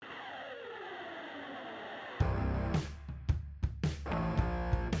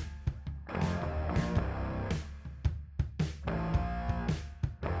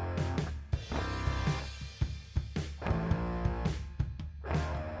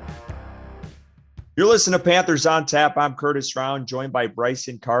You're listening to Panthers on Tap. I'm Curtis Round, joined by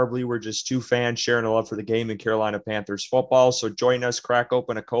Bryson Carbley. We're just two fans sharing a love for the game in Carolina Panthers football. So join us, crack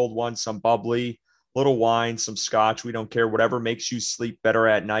open a cold one, some bubbly, little wine, some scotch. We don't care, whatever makes you sleep better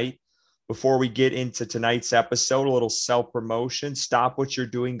at night. Before we get into tonight's episode, a little self-promotion. Stop what you're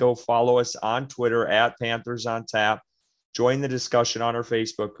doing. Go follow us on Twitter at Panthers on Tap. Join the discussion on our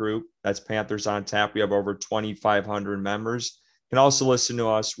Facebook group. That's Panthers on Tap. We have over 2,500 members. You can also listen to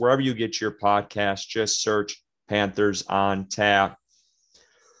us wherever you get your podcast. Just search Panthers on Tap.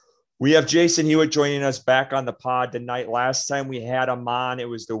 We have Jason Hewitt joining us back on the pod tonight. Last time we had him on, it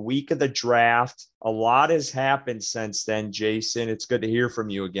was the week of the draft. A lot has happened since then, Jason. It's good to hear from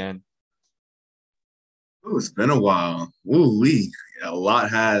you again. Oh, it's been a while. Ooh-wee. A lot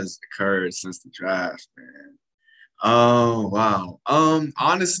has occurred since the draft, man. Oh, wow.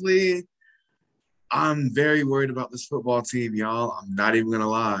 Honestly, I'm very worried about this football team, y'all. I'm not even gonna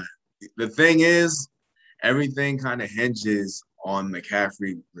lie. The thing is, everything kind of hinges on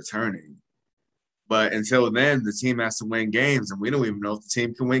McCaffrey returning. But until then, the team has to win games, and we don't even know if the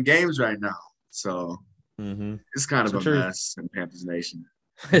team can win games right now. So it's kind of So a true. mess in Panthers Nation.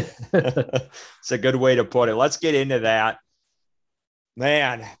 It's a good way to put it. Let's get into that.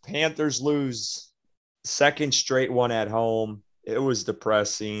 Man, Panthers lose second straight one at home. It was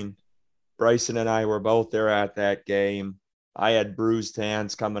depressing. Bryson and I were both there at that game. I had bruised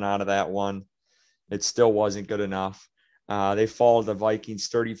hands coming out of that one. It still wasn't good enough. They fall to the Vikings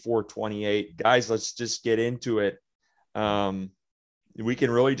 34-28. Guys, let's just get into it. We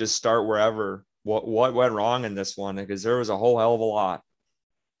can really just start wherever. What went wrong in this one? Because there was a whole hell of a lot.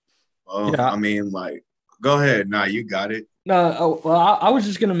 Well, Yeah. I mean, like, go ahead. Nah, you got it. No, well, I was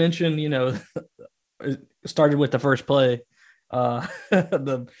just going to mention, it started with the first play,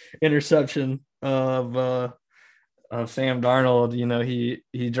 the interception of Sam Darnold.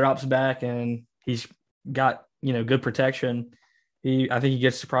 He drops back and he's got good protection. I think he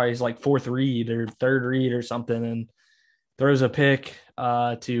gets to probably his like fourth read or third read or something, and throws a pick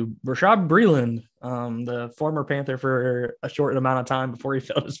to Rashad Breeland, the former Panther for a short amount of time before he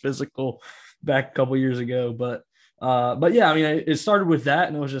failed his physical back a couple years ago. But yeah, I mean, it started with that,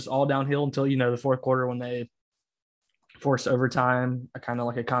 and it was just all downhill until the fourth quarter when they forced overtime, kind of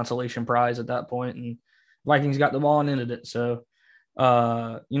like a consolation prize at that point, and Vikings got the ball and ended it. So,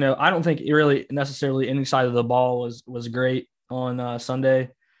 I don't think really necessarily any side of the ball was great on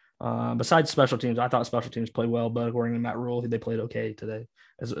Sunday. Besides special teams, I thought special teams played well, but according to Matt Rule, they played okay today,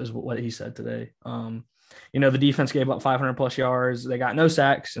 is what he said today. The defense gave up 500 plus yards. They got no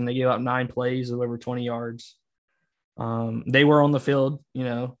sacks, and they gave up 9 plays of over 20 yards. They were on the field,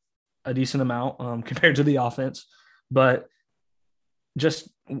 a decent amount compared to the offense, but just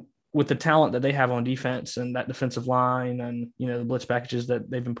with the talent that they have on defense and that defensive line and, the blitz packages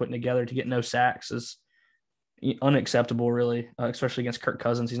that they've been putting together to get no sacks is unacceptable, really, especially against Kirk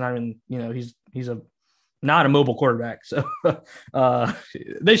Cousins. He's not even, he's not a mobile quarterback. So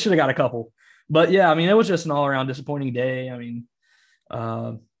they should have got a couple. But, yeah, I mean, it was just an all-around disappointing day. I mean,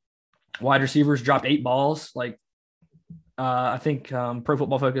 wide receivers dropped 8 balls. Like, I think Pro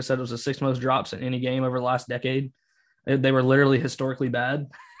Football Focus said it was the 6th most drops in any game over the last decade. They were literally historically bad.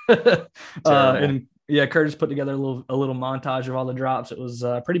 And yeah, Curtis put together a little montage of all the drops. It was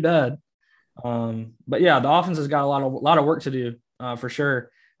pretty bad. But yeah, the offense has got a lot of work to do for sure.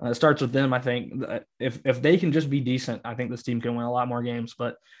 It starts with them. I think if they can just be decent, I think this team can win a lot more games.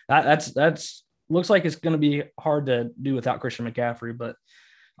 But that's looks like it's going to be hard to do without Christian McCaffrey. But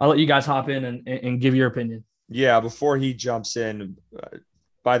I'll let you guys hop in and give your opinion. Yeah, before he jumps in,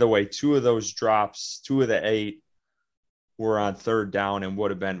 by the way, 2 of those drops, 2 of the 8 were on third down and would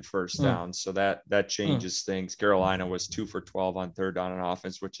have been first down. So that changes things. Carolina was 2 for 12 on third down on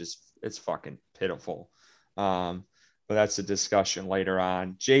offense, which is it's fucking pitiful. But that's a discussion later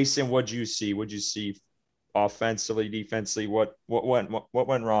on. Jason, what'd you see? What'd you see offensively, defensively? What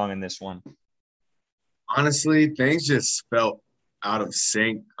went wrong in this one? Honestly, things just felt out of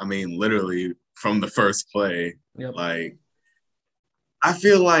sync. I mean, literally from the first play. Yep. Like, I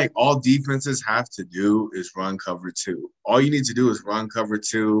feel like all defenses have to do is run cover 2. All you need to do is run cover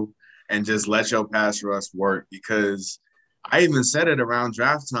 2 and just let your pass rush work, because I even said it around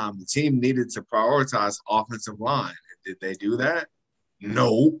draft time. The team needed to prioritize offensive line. Did they do that?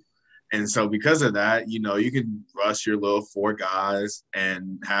 No. And so because of that, you can rush your little 4 guys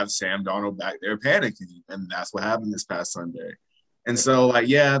and have Sam Darnold back there panicking. And that's what happened this past Sunday. And so, like,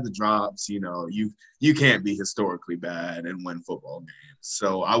 yeah, the drops, you can't be historically bad and win football games.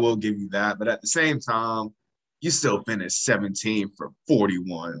 So I will give you that. But at the same time, you still finished 17 for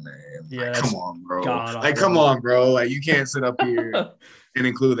 41, man. Yeah, like, come on, bro. God-awful. Come on, bro. Like, you can't sit up here and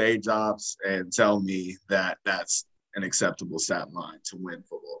include 8 drops and tell me that that's an acceptable stat line to win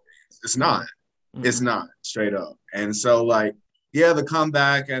football games. It's not. Mm-hmm. It's not, straight up. And so, like, yeah, the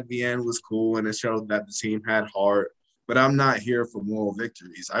comeback at the end was cool, and it showed that the team had heart. But I'm not here for moral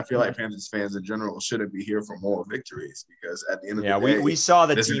victories. I feel like Panthers fans in general shouldn't be here for moral victories because at the end of the day, we saw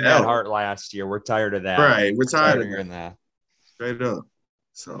the team had heart last year. We're tired of that. Right, we're tired of hearing that. Straight up.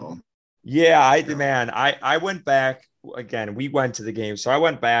 So yeah, I went back again. We went to the game, so I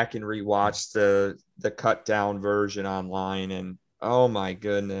went back and rewatched the cut down version online, and oh my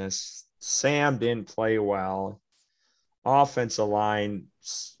goodness, Sam didn't play well. Offensive line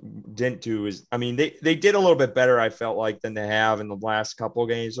didn't do as they did a little bit better, I felt like, than they have in the last couple of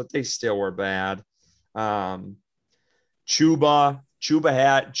games, but they still were bad. Chuba's,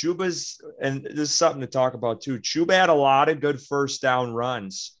 and this is something to talk about too. Chuba had a lot of good first down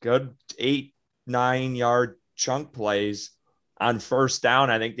runs, good 8-9 yard chunk plays on first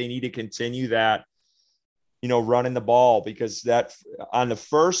down. I think they need to continue that, running the ball, because that on the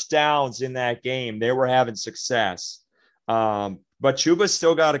first downs in that game, they were having success. But Chuba's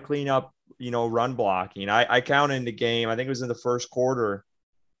still got to clean up, run blocking. I counted in the game. I think it was in the first quarter.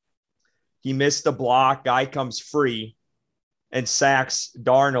 He missed the block. Guy comes free and sacks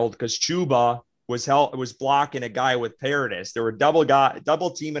Darnold because Chuba was blocking a guy with Paradis. There were double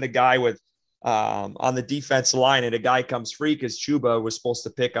teaming a guy with on the defensive line, and a guy comes free because Chuba was supposed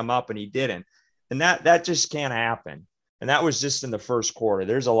to pick him up and he didn't. And that just can't happen. And that was just in the first quarter.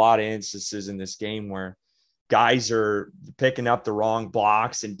 There's a lot of instances in this game where guys are picking up the wrong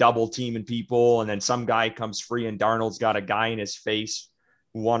blocks and double teaming people. And then some guy comes free and Darnold's got a guy in his face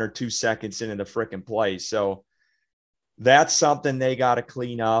 1 or 2 seconds into the freaking play. So that's something they got to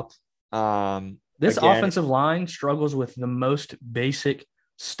clean up. This offensive line struggles with the most basic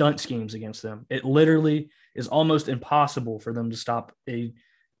stunt schemes against them. It literally is almost impossible for them to stop a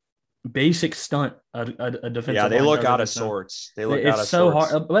basic stunt a defensive. Yeah, they look out of sorts. They look out of so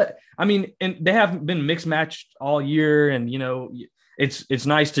sorts. hard. But and they haven't been mixed matched all year, and it's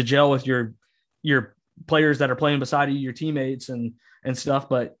nice to gel with your players that are playing beside you, your teammates and stuff.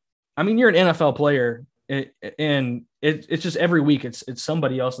 But you're an NFL player, and it's just every week it's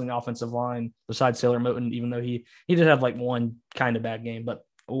somebody else in the offensive line besides Taylor Moton, even though he did have like one kind of bad game, but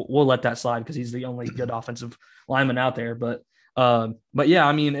we'll let that slide because he's the only good offensive lineman out there. But yeah,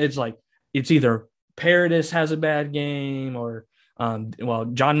 it's like it's either Paradis has a bad game or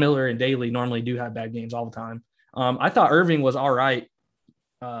John Miller and Daly normally do have bad games all the time. I thought Irving was all right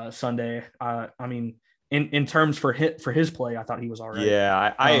Sunday. In terms for his play, I thought he was all right.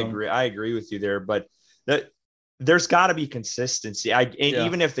 Yeah, I agree. I agree with you there, but there's got to be consistency.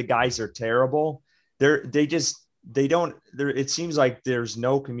 Even if the guys are terrible, it seems like there's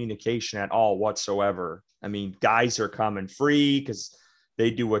no communication at all whatsoever. Guys are coming free because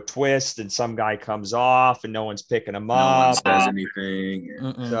they do a twist and some guy comes off and no one's picking them up. No one says anything.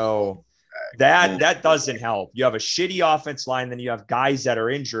 So that doesn't help. You have a shitty offense line, then you have guys that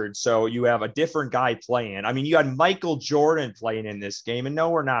are injured. So you have a different guy playing. You had Michael Jordan playing in this game. And no,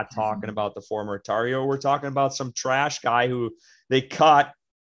 we're not talking about the former Tario. We're talking about some trash guy who they cut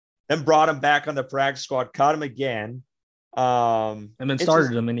and brought him back on the practice squad, cut him again. And then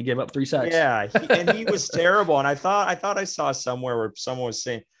started him and he gave up 3 sacks. Yeah. He was terrible. And I thought I saw somewhere where someone was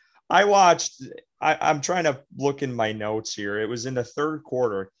saying, I'm trying to look in my notes here. It was in the third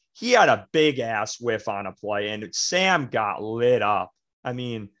quarter. He had a big ass whiff on a play and Sam got lit up.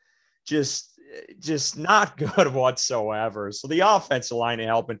 Just not good whatsoever. So the offensive line is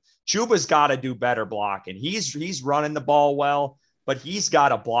helping. Chuba's got to do better blocking. He's running the ball well, but he's got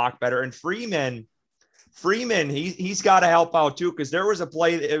to block better. And Freeman, he's got to help out too, because there was a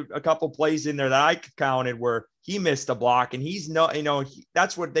couple plays in there that I counted where he missed a block, and he's not,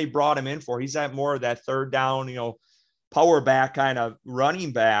 that's what they brought him in for. He's at more of that third down, power back kind of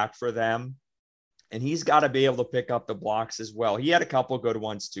running back for them, and he's got to be able to pick up the blocks as well. He had a couple good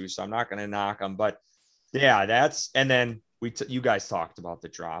ones too, so I'm not going to knock him, but yeah, and then you guys talked about the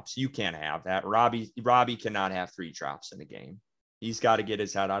drops. You can't have that. Robbie cannot have 3 drops in a game. He's got to get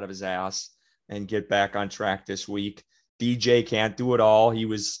his head out of his ass and get back on track this week. DJ can't do it all.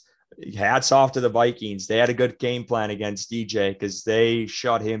 Hats off to the Vikings. They had a good game plan against DJ because they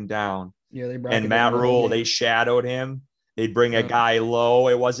shut him down. Yeah, and Matt Rule, they shadowed him. They'd bring a guy low.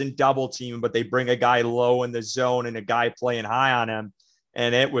 It wasn't double team, but they bring a guy low in the zone and a guy playing high on him.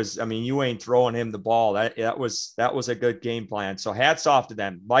 And it was, you ain't throwing him the ball. That was a good game plan. So hats off to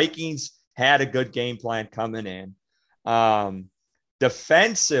them. Vikings had a good game plan coming in.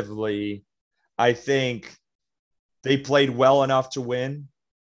 Defensively, I think they played well enough to win.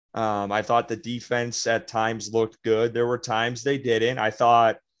 I thought the defense at times looked good. There were times they didn't. I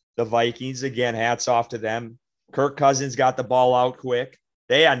thought the Vikings, again, hats off to them. Kirk Cousins got the ball out quick.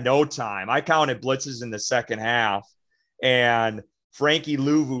 They had no time. I counted blitzes in the second half, and Frankie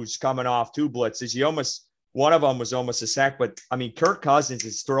Louvu's coming off 2 blitzes. One of them was almost a sack, but I mean, Kirk Cousins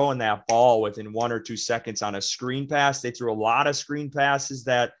is throwing that ball within 1 or 2 seconds on a screen pass. They threw a lot of screen passes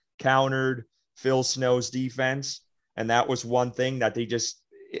that countered Phil Snow's defense. And that was one thing that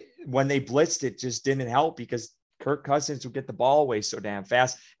when they blitzed, it just didn't help because Kirk Cousins would get the ball away so damn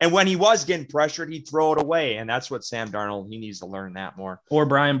fast. And when he was getting pressured, he'd throw it away. And that's what Sam Darnold, he needs to learn that more. Or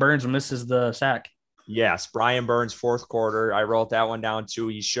Brian Burns misses the sack. Yes, Brian Burns, 4th quarter. I wrote that one down too.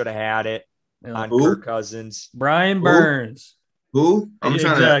 He should have had it on Kirk Cousins. Brian Burns. Who? I'm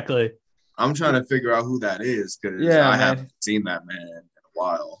trying to figure out who that is because I haven't seen that man in a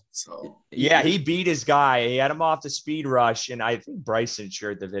while. So yeah, he beat his guy. He had him off the speed rush, and I think Bryson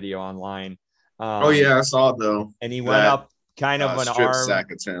shared the video online. I saw it though. And he went up kind of an arm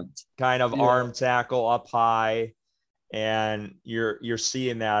sack attempt, arm tackle up high, and you're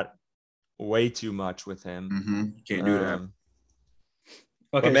seeing that way too much with him. Mm-hmm. You can't do that.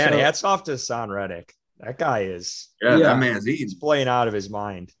 Okay, but man, hats off to Son Reddick. That guy is that man's eating. He's playing out of his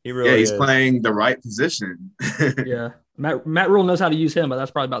mind. He really he's playing the right position. Yeah. Matt Rule knows how to use him, but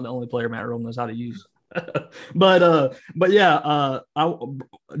that's probably about the only player Matt Rule knows how to use. But I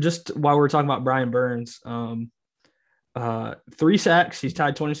just while we're talking about Brian Burns, 3 sacks, he's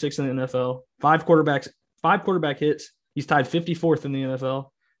tied 26th in the NFL. 5 quarterback hits, he's tied 54th in the NFL.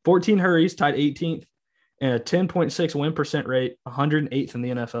 14 hurries, tied 18th, and a 10.6 win percent rate, 108th in the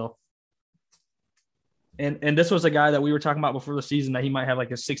NFL. And this was a guy that we were talking about before the season that he might have like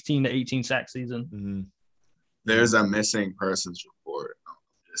a 16 to 18 sack season. Mm-hmm. There's a missing persons report.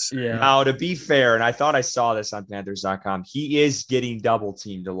 Yeah. Now, to be fair, and I thought I saw this on Panthers.com, he is getting double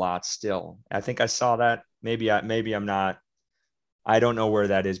teamed a lot still. I think I saw that. Maybe I'm not. I don't know where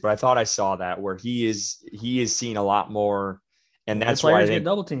that is, but I thought I saw that where he is seeing a lot more. And that's why they get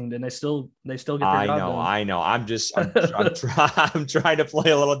double teamed, and they still get their job done. I know. I'm trying to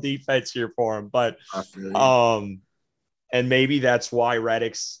play a little defense here for him, but and maybe that's why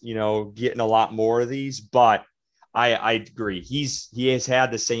Reddick's getting a lot more of these. But I agree. He has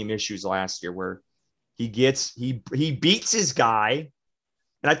had the same issues last year where he beats his guy,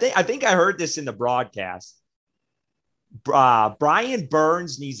 and I think I heard this in the broadcast. Brian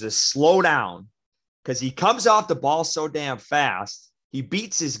Burns needs to slow down. Because he comes off the ball so damn fast, he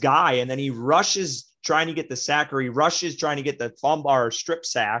beats his guy, and then he rushes trying to get the sack, or he rushes trying to get the fumble or strip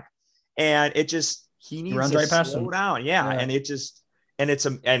sack, and he needs to slow down. Yeah, and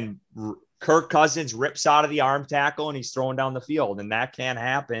Kirk Cousins rips out of the arm tackle and he's throwing down the field, and that can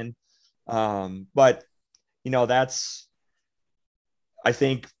happen. But that's I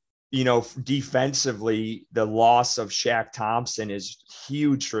think. Defensively, the loss of Shaq Thompson is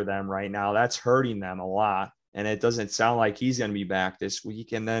huge for them right now. That's hurting them a lot. And it doesn't sound like he's going to be back this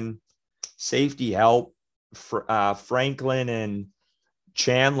week. And then safety help, Franklin and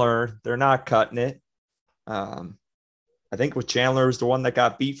Chandler, they're not cutting it. I think with Chandler was the one that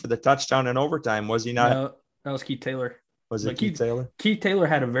got beat for the touchdown in overtime. Was he not? No, that was Keith Taylor. Was it Keith Taylor? Keith Taylor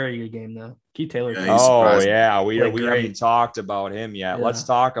had a very good game, though. Keith Taylor. Yeah, we haven't talked about him yet. Yeah. Let's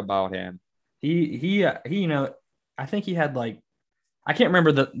talk about him. He I think he had I can't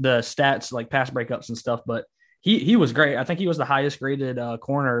remember the stats like pass breakups and stuff, but he was great. I think he was the highest graded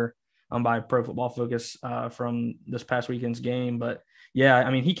corner by Pro Football Focus from this past weekend's game. But yeah,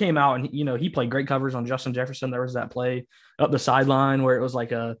 I mean, he came out and he played great covers on Justin Jefferson. There was that play up the sideline where it was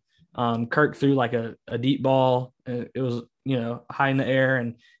like Kirk threw like a deep ball. It was, high in the air,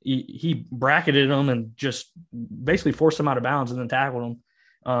 and he bracketed him and just basically forced him out of bounds and then tackled him.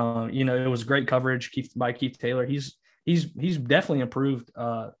 It was great coverage by Keith Taylor. He's definitely improved,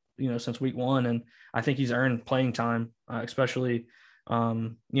 since week 1. And I think he's earned playing time, especially,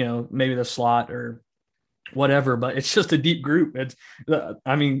 maybe the slot or whatever, but it's just a deep group. It's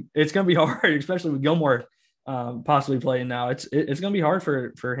going to be hard, especially with Gilmore possibly playing now. It's going to be hard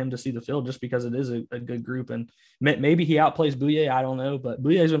for him to see the field just because it is a good group, and maybe he outplays Bouye. I don't know, but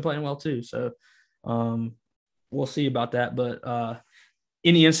Bouye's been playing well too. So we'll see about that. But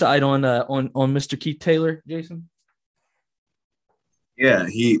any insight on Mr. Keith Taylor, Jason? Yeah,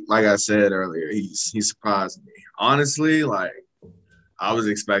 like I said earlier, he surprised me. Honestly, I was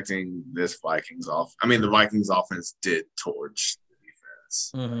expecting this Vikings off. I mean, the Vikings offense did torch the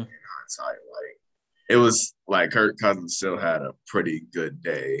defense. Mm-hmm. In hindsight, it was like Kirk Cousins still had a pretty good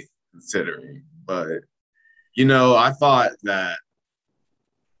day considering. But, I thought that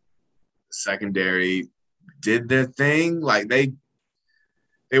the secondary did their thing. Like they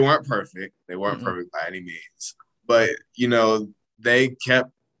weren't perfect. They weren't perfect by any means. But, they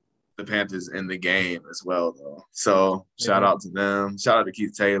kept the Panthers in the game as well, though. So shout out to them. Shout out to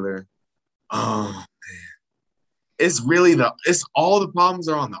Keith Taylor. Oh, man. It's all the problems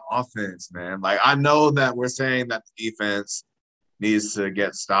are on the offense, man. Like, I know that we're saying that the defense needs to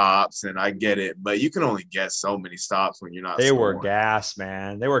get stops, and I get it, but you can only get so many stops when you're not They scoring. were gassed,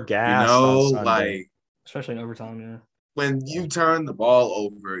 man. They were gassed on Sunday. Like, especially in overtime, yeah. When you turn the ball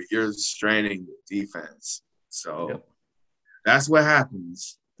over, you're straining the defense. So that's what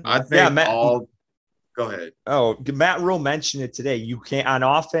happens. I think go ahead. Oh, Matt Rule mentioned it today. You can't, on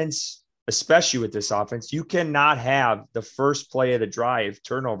offense, especially with this offense, you cannot have the first play of the drive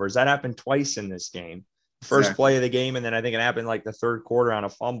turnovers. That happened twice in this game. First play of the game, and then I think it happened like the third quarter on a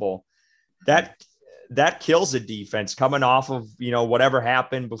fumble. That kills the defense coming off of, whatever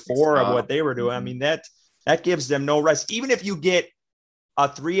happened before of what they were doing. I mean, that gives them no rest. Even if you get a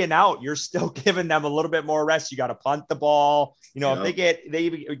 3 and out, you're still giving them a little bit more rest. You got to punt the ball. If they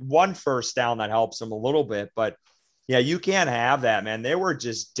get one first down, that helps them a little bit. But yeah, you can't have that, man. They were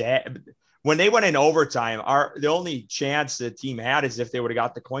just dead. When they went in overtime, the only chance the team had is if they would have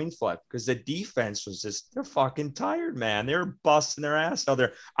got the coin flip, because the defense was they're fucking tired, man. They're busting their ass out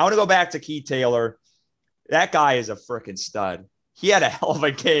there. I want to go back to Keith Taylor. That guy is a freaking stud. He had a hell of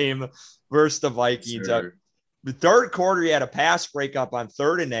a game versus the Vikings. Sure. The third quarter, he had a pass breakup on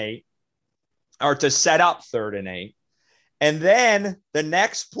 3rd and 8, or to set up 3rd and 8. And then the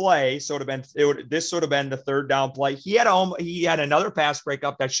next play, this would have been the 3rd down play. He had another pass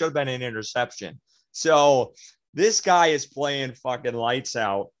breakup that should have been an interception. So this guy is playing fucking lights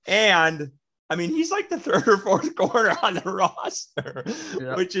out. And I mean, he's like the 3rd or 4th corner on the roster,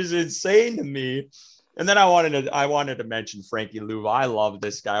 which is insane to me. And then I wanted to mention Frankie Louva. I love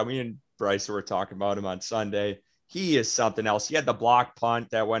this guy. Me and Bryce were talking about him on Sunday. He is something else. He had the block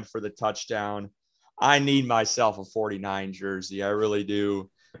punt that went for the touchdown. I need myself a 49 jersey. I really do.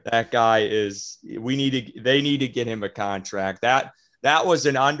 That guy they need to get him a contract. That was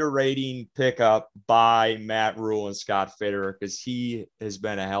an underrating pickup by Matt Rule and Scott Fitterer, because he has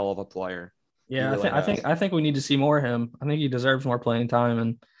been a hell of a player. Yeah, I think we need to see more of him. I think he deserves more playing time,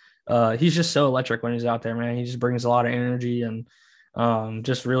 and he's just so electric when he's out there, man. He just brings a lot of energy, and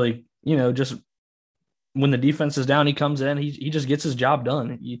just really, just when the defense is down, he comes in, he just gets his job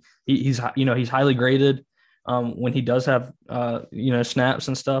done. He's highly graded when he does have snaps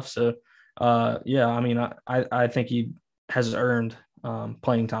and stuff. So I mean, I think he has earned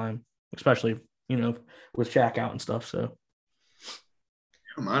playing time, especially with Shaq out and stuff. So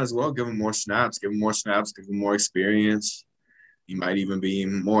might as well give him more snaps, give him more experience. He might even be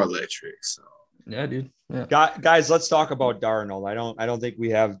more electric. So yeah, dude. Yeah. Guys, let's talk about Darnold. I don't think we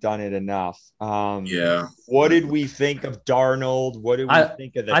have done it enough. What did we think of Darnold? What did we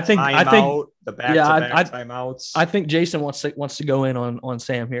think of the timeout, the back-to-back timeouts? I think Jason wants to go in on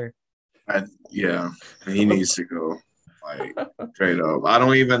Sam here. He needs to go, like, straight up. I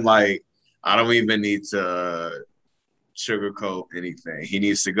don't even need to sugarcoat anything. He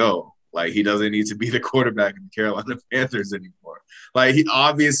needs to go. Like, he doesn't need to be the quarterback of the Carolina Panthers anymore. Like,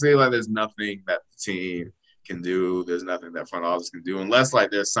 obviously, there's nothing that the team can do. There's nothing that front office can do, unless,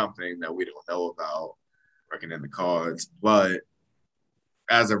 there's something that we don't know about working in the cards. But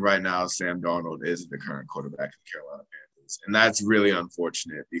as of right now, Sam Darnold is the current quarterback of the Carolina Panthers. And that's really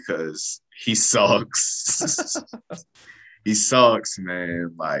unfortunate because he sucks. He sucks,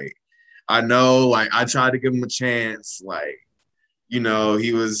 man. Like, I know, I tried to give him a chance,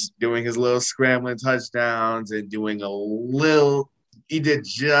 he was doing his little scrambling touchdowns and he did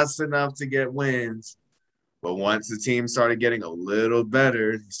just enough to get wins. But once the team started getting a little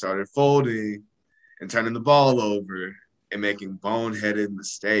better, he started folding and turning the ball over and making boneheaded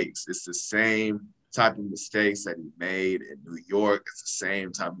mistakes. It's the same type of mistakes that he made in New York. It's the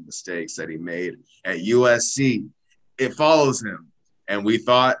same type of mistakes that he made at USC. It follows him. And we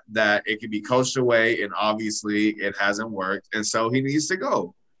thought that it could be coached away, and obviously it hasn't worked. And so he needs to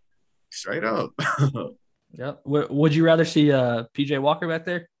go straight up. Yeah. Would you rather see PJ Walker back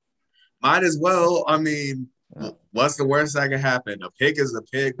there? Might as well. I mean, what's the worst that can happen? A pick is a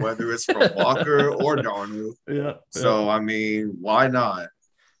pick, whether it's from Walker or Darnold. Yeah. So, I mean, why not?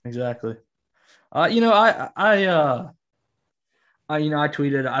 Exactly. I tweeted,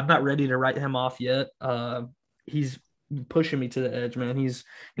 I'm not ready to write him off yet. He's pushing me to the edge, man. He's,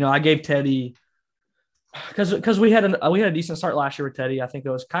 I gave Teddy because we had a decent start last year with Teddy. I think it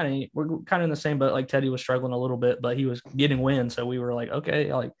was we're kind of in the same boat. Like, Teddy was struggling a little bit, but he was getting wins, so we were like,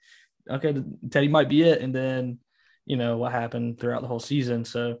 okay, Teddy might be it. And then what happened throughout the whole season.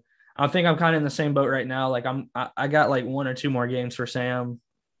 So I think I'm kind of in the same boat right now. Like I got like 1 or 2 more games for Sam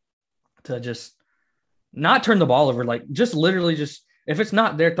to just not turn the ball over. Like just literally just if it's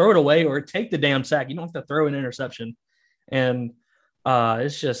not there, throw it away or take the damn sack. You don't have to throw an interception. And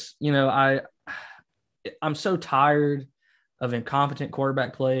it's just, I'm so tired of incompetent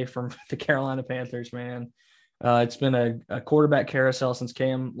quarterback play from the Carolina Panthers, man. It's been a quarterback carousel since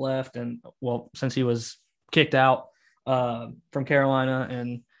Cam left and since he was kicked out from Carolina.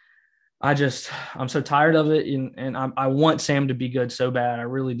 And I'm so tired of it. And I want Sam to be good so bad. I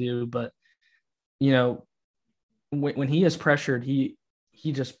really do. But, when he is pressured, he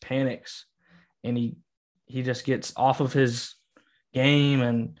just panics and he just gets off of his game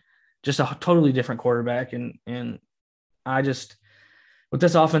and just a totally different quarterback. And I just, with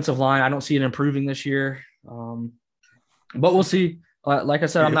this offensive line, I don't see it improving this year. But we'll see. Like I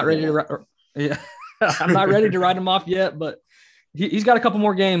said, I'm not ready to, I'm not ready to write him off yet, but he's got a couple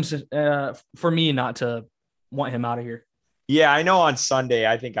more games for me not to want him out of here. Yeah, I know on Sunday,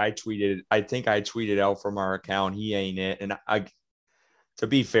 I think I tweeted out from our account, he ain't it. And to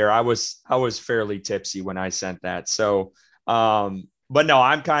be fair, I was fairly tipsy when I sent that. So, but no,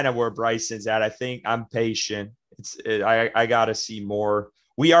 I'm kind of where Bryson's at. I think I'm patient. I got to see more.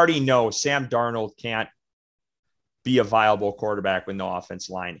 We already know Sam Darnold can't be a viable quarterback with no offense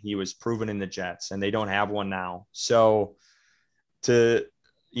line. He was proven in the Jets and they don't have one now. So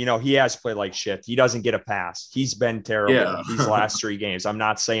he has played like shit. He doesn't get a pass. He's been terrible these last 3 games. I'm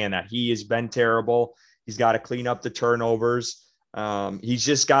not saying that. He has been terrible. He's got to clean up the turnovers. He's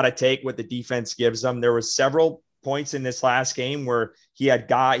just got to take what the defense gives him. There was several points in this last game where he had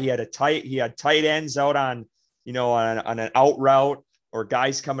tight ends out on an out route or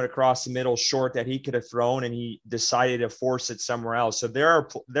guys coming across the middle short that he could have thrown, and he decided to force it somewhere else. So there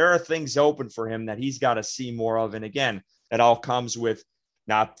are things open for him that he's got to see more of. And again, that all comes with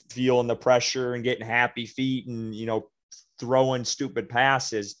not feeling the pressure and getting happy feet and, throwing stupid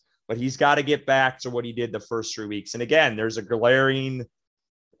passes, but he's got to get back to what he did the first 3 weeks. And again, there's a glaring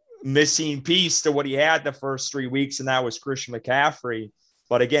missing piece to what he had the first 3 weeks, and that was Christian McCaffrey.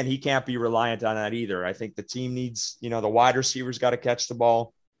 But again, he can't be reliant on that either. I think the team needs, the wide receivers got to catch the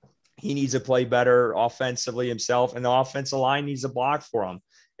ball. He needs to play better offensively himself, and the offensive line needs a block for him.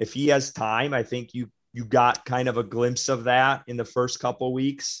 If he has time, I think you got kind of a glimpse of that in the first couple of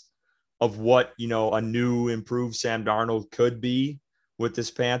weeks of what, a new improved Sam Darnold could be with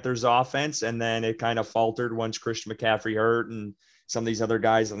this Panthers offense. And then it kind of faltered once Christian McCaffrey hurt and some of these other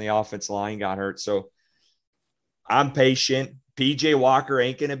guys on the offense line got hurt. So I'm patient. PJ Walker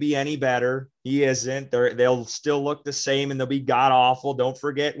ain't going to be any better. He isn't. They'll still look the same and they'll be god awful. Don't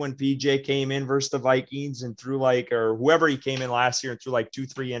forget when PJ came in versus the Vikings and threw or whoever he came in last year and threw 2-3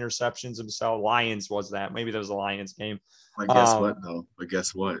 interceptions himself. Lions was that. Maybe that was a Lions game. But guess what though? But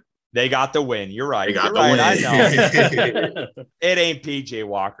guess what? They got the win. You're right. They got You're the right. win. I know. It ain't PJ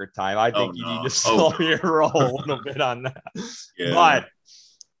Walker time. I think you need to slow your roll a little bit on that. Yeah. But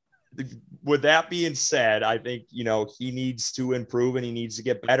with that being said, I think, he needs to improve and he needs to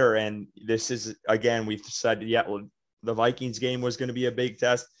get better. And this is, again, we've said, the Vikings game was going to be a big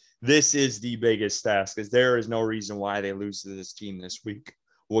test. This is the biggest test because there is no reason why they lose to this team this week.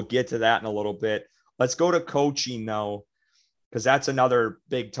 We'll get to that in a little bit. Let's go to coaching, though, because that's another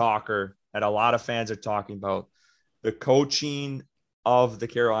big talker that a lot of fans are talking about. The coaching of the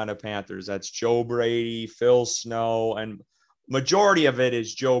Carolina Panthers. That's Joe Brady, Phil Snow, and majority of it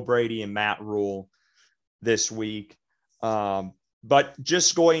is Joe Brady and Matt Rule this week. But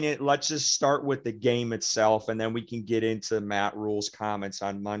just going in, let's just start with the game itself, and then we can get into Matt Rule's comments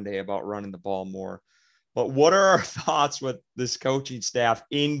on Monday about running the ball more. But what are our thoughts with this coaching staff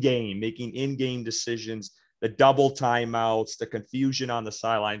in-game, making in-game decisions, the double timeouts, the confusion on the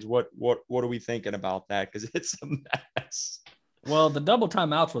sidelines? What are we thinking about that? Because it's a mess. Well, the double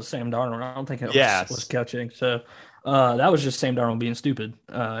timeouts was Sam Darnold. I don't think it was coaching. So that was just Sam Darnold being stupid.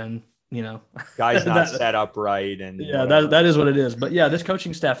 And, guys not set up right. And that is what it is. But, this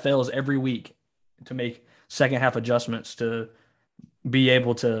coaching staff fails every week to make second half adjustments to be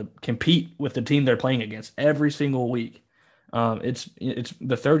able to compete with the team they're playing against every single week. It's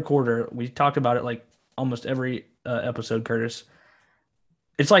the third quarter. We talked about it almost every episode, Curtis.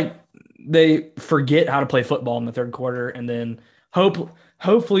 It's like they forget how to play football in the third quarter, and then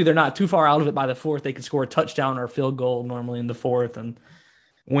hopefully they're not too far out of it by the fourth. They can score a touchdown or a field goal normally in the fourth and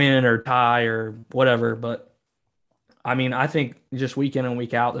win or tie or whatever. But, I think just week in and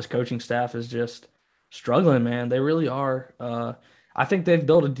week out, this coaching staff is just struggling, man. They really are. I think they've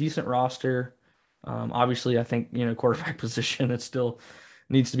built a decent roster. Obviously, I think, quarterback position, it still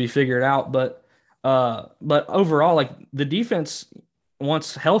needs to be figured out. But overall, the defense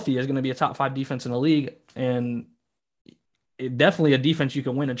once healthy, is going to be a top 5 defense in the league, and definitely a defense you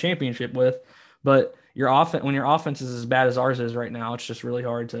can win a championship with. But when your offense is as bad as ours is right now, it's just really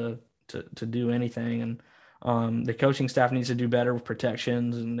hard to do anything. And the coaching staff needs to do better with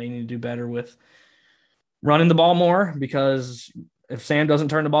protections, and they need to do better with running the ball more, because if Sam doesn't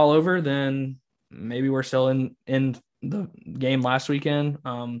turn the ball over, then maybe we're still in the game last weekend.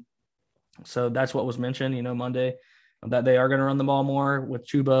 So that's what was mentioned, Monday, that they are going to run the ball more with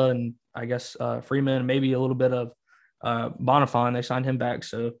Chuba and I guess Freeman, maybe a little bit of Bonifant. They signed him back.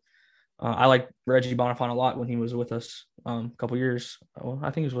 So I like Reggie Bonifant a lot when he was with us a couple years. Well,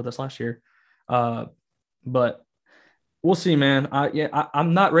 I think he was with us last year. But we'll see, man.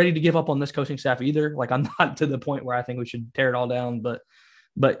 I'm not ready to give up on this coaching staff either. Like, I'm not to the point where I think we should tear it all down, but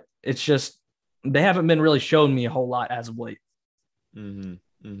it's just they haven't been really showing me a whole lot as of late. Mm-hmm.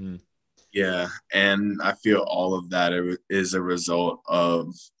 Mm-hmm. Yeah, and I feel all of that is a result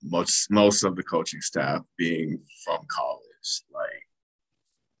of most of the coaching staff being from college. Like,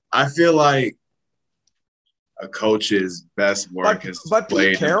 I feel like a coach's best work is but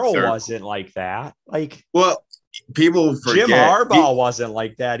played Pete Carroll in the wasn't like that. Like, well, people forget Jim Harbaugh wasn't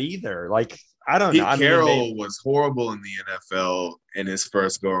like that either. Like, I don't know. Pete Carroll was horrible in the NFL in his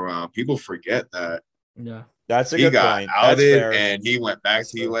first go around. People forget that. Yeah. That's a good point. He got outed fair. and he went back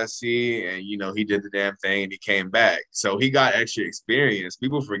to USC and, he did the damn thing and he came back. So he got extra experience.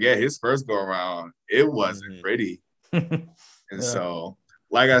 People forget his first go around. It wasn't pretty. And so,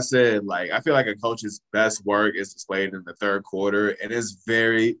 like I said, I feel like a coach's best work is displayed in the third quarter. And it's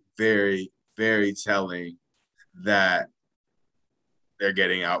very, very, very telling that they're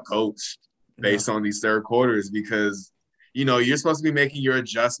getting out coached based on these third quarters, because you're supposed to be making your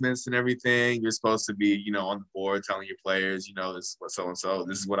adjustments and everything. You're supposed to be, on the board telling your players, this is what so-and-so,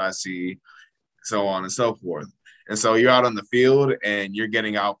 this is what I see, so on and so forth. And so you're out on the field and you're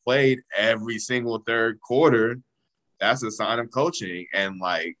getting outplayed every single third quarter. That's a sign of coaching. And,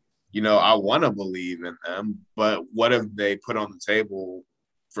 I want to believe in them, but what have they put on the table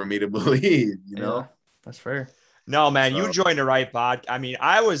for me to believe, Yeah, that's fair. No, man, you joined the right pod. I mean,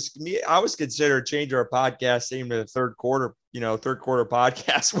 I was considered changing our podcast name to the third quarter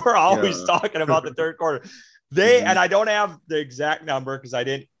podcast. We're always talking about the third quarter. And I don't have the exact number because I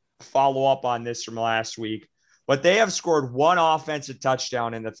didn't follow up on this from last week, but they have scored one offensive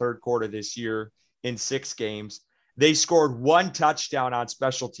touchdown in the third quarter this year in 6 games. They scored one touchdown on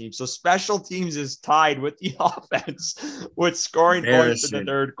special teams. So special teams is tied with the offense with scoring points in the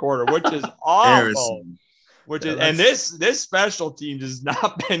third quarter, which is awful. And this special teams has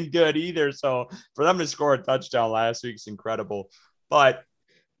not been good either. So for them to score a touchdown last week is incredible. But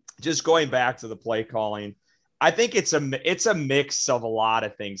just going back to the play calling, I think it's a mix of a lot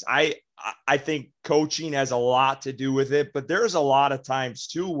of things. I think coaching has a lot to do with it, but there's a lot of times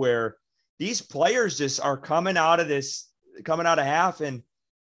too where these players just are coming out of half and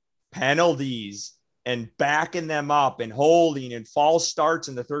penalties and backing them up and holding and false starts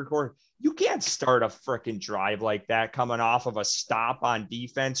in the third quarter. You can't start a freaking drive like that coming off of a stop on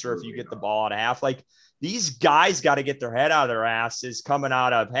defense, or if you get the ball at half. Like, these guys got to get their head out of their asses coming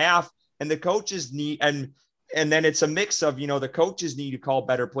out of half, and the coaches need and then it's a mix of, the coaches need to call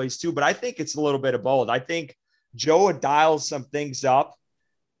better plays too. But I think it's a little bit of both. I think Joe would dial some things up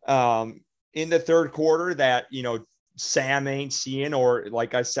in the third quarter that, Sam ain't seeing, or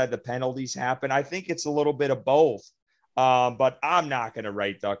like I said, the penalties happen. I think it's a little bit of both. But I'm not going to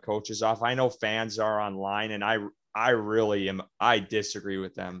write the coaches off. I know fans are online, and I really am. I disagree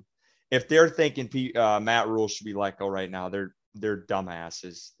with them. If they're thinking Matt Rule should be let go right now, they're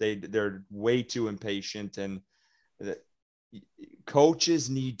dumbasses. They're way too impatient, and coaches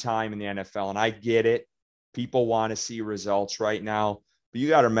need time in the NFL. And I get it. People want to see results right now, but you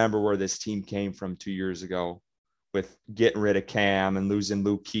got to remember where this team came from 2 years ago, with getting rid of Cam and losing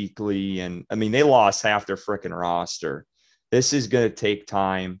Luke Kuechly. And I mean, they lost half their freaking roster. This is going to take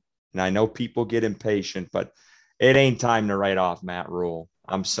time. And I know people get impatient, but it ain't time to write off Matt Rule.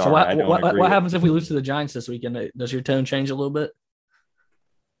 I'm sorry. So what happens if we lose to the Giants this weekend? Does your tone change a little bit?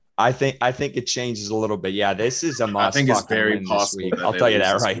 I think it changes a little bit. Yeah, this is a must. I think it's very possible. I'll tell you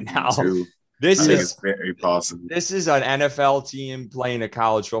that right now. This is very possible. This is an NFL team playing a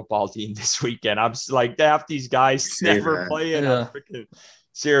college football team this weekend. I'm like, half these guys never play in a freaking.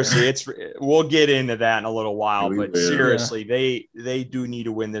 Seriously, we'll get into that in a little while, but seriously, they do need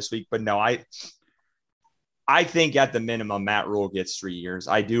to win this week. But no, I think at the minimum, Matt Rule gets 3 years.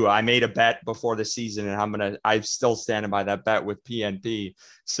 I do. I made a bet before the season, and I'm still standing by that bet with PNP.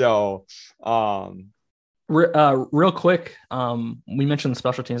 So, Real quick, we mentioned the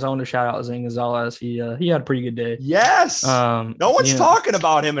special teams. I want to shout out Zane Gonzalez. He had a pretty good day. Yes. No one's talking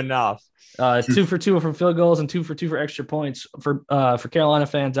about him enough. 2 for 2 from field goals and 2 for 2 for extra points. For Carolina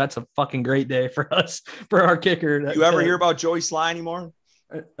fans, that's a fucking great day for us, for our kicker. You ever hear about Joey Sly anymore?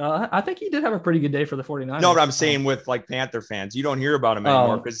 I think he did have a pretty good day for the 49ers. No, but I'm saying with like Panther fans, you don't hear about him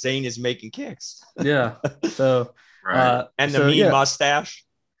anymore because Zane is making kicks. Yeah. So, Right. And the mean mustache.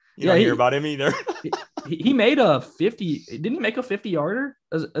 You don't hear about him either. he made a 50. Didn't he make a 50-yarder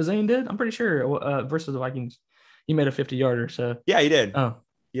as Zane did? I'm pretty sure versus the Vikings. He made a 50-yarder. So yeah, he did. Oh,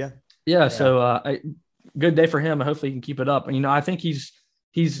 yeah. So good day for him. And hopefully he can keep it up. And, I think he's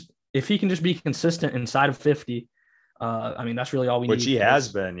if he can just be consistent inside of 50, that's really all we need. Which he has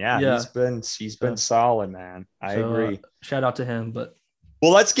been. Yeah. He's been solid, man. I agree. Shout out to him. But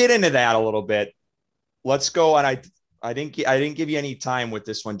well, let's get into that a little bit. Let's go. And I didn't give you any time with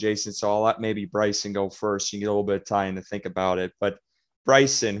this one, Jason. So I'll let maybe Bryson go first. You get a little bit of time to think about it. But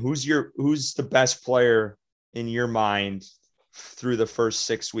Bryson, who's the best player in your mind through the first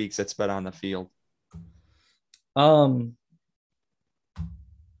 6 weeks that's been on the field? I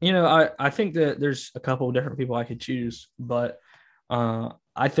think that there's a couple of different people I could choose, but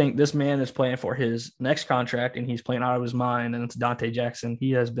I think this man is playing for his next contract and he's playing out of his mind, and it's Dante Jackson.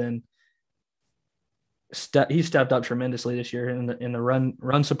 He has been he stepped up tremendously this year in the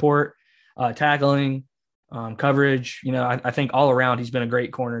run support, tackling, coverage. I think all around he's been a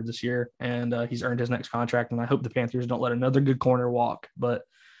great corner this year, and he's earned his next contract. And I hope the Panthers don't let another good corner walk. But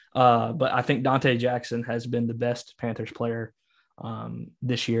I think Dante Jackson has been the best Panthers player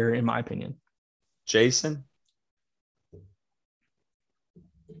this year, in my opinion. Jason?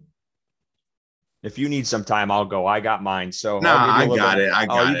 If you need some time, I'll go. I got mine. So I got it.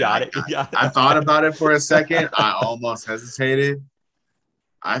 You got it. I thought about it for a second. I almost hesitated.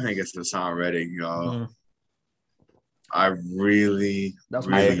 I think it's Deshaun Reddick, y'all. I really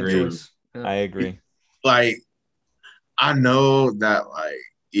agree. Yeah. I agree. Like, I know that,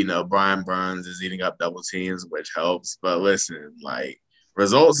 Brian Burns is eating up double teams, which helps. But listen,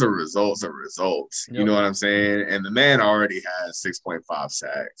 results are results are results. Yep. You know what I'm saying? And the man already has 6.5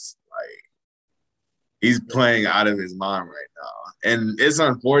 sacks. He's playing out of his mind right now. And it's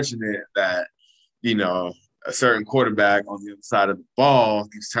unfortunate that, a certain quarterback on the other side of the ball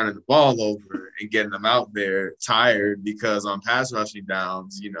keeps turning the ball over and getting them out there tired, because on pass rushing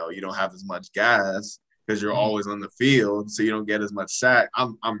downs, you don't have as much gas because you're always on the field, so you don't get as much sack.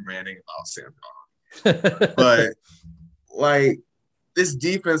 I'm ranting about Sam Darnold. But, this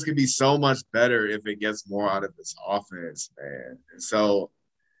defense could be so much better if it gets more out of this offense, man. And so –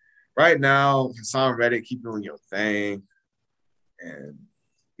 right now, Hassan Reddick, keep doing your thing. And,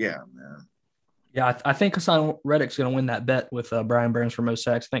 yeah, man. Yeah, I think Hassan Reddick's going to win that bet with Brian Burns for most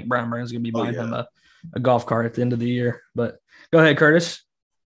sacks. I think Brian Burns is going to be buying him a golf cart at the end of the year. But go ahead, Curtis.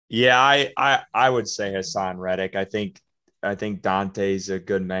 Yeah, I would say Hassan Reddick. I think Dante's a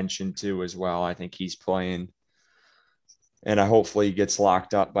good mention, too, as well. I think he's playing – and hopefully he gets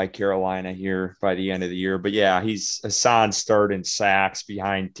locked up by Carolina here by the end of the year. But yeah, Hassan's third in sacks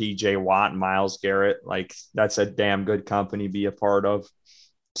behind TJ Watt and Myles Garrett. That's a damn good company to be a part of.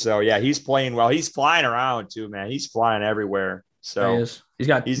 So yeah, he's playing well. He's flying around too, man. He's flying everywhere. So he is. He's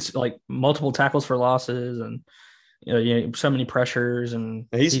got multiple tackles for losses, and so many pressures, and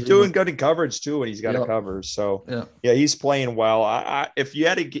he's doing good in coverage too when he's got to cover. So yeah, he's playing well. If you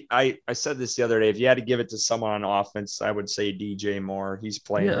had to, I said this the other day, if you had to give it to someone on offense, I would say DJ Moore. He's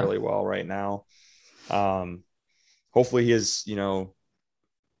playing really well right now. Hopefully he is,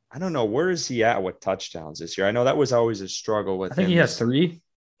 I don't know, where is he at with touchdowns this year? I know that was always a struggle with him. I think he has 3.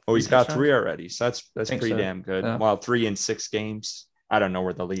 Oh, he's got 3 already. So that's pretty damn good. Yeah. Well, 3 in 6 games. I don't know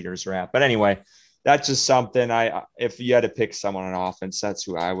where the leaders are at, but anyway, that's just something if you had to pick someone on offense, that's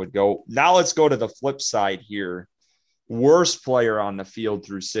who I would go. Now let's go to the flip side here. Worst player on the field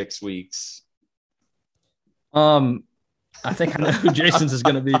through 6 weeks. I think I know who Jason's is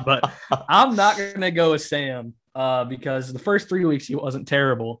going to be, but I'm not going to go with Sam because the first 3 weeks he wasn't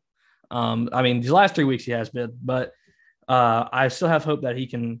terrible. These last 3 weeks he has been, but I still have hope that he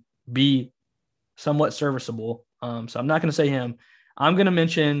can be somewhat serviceable. So I'm not going to say him. I'm going to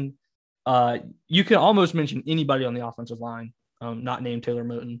mention you can almost mention anybody on the offensive line, not named Taylor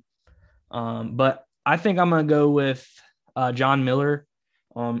Moton. But I think I'm going to go with John Miller,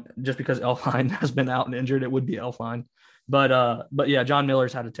 just because Elfline has been out and injured. It would be Elfline. But yeah, John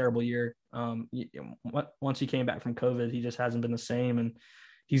Miller's had a terrible year. Once he came back from COVID, he just hasn't been the same. And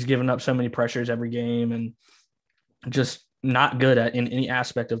he's given up so many pressures every game and just not good in any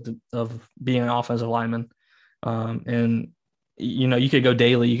aspect of being an offensive lineman. And you could go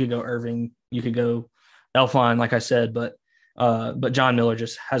Daly, you could go Irving, you could go Elflein, like I said, but John Miller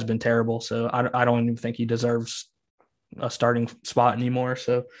just has been terrible. So I don't even think he deserves a starting spot anymore.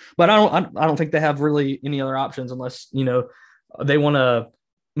 So, but I don't think they have really any other options unless, they want to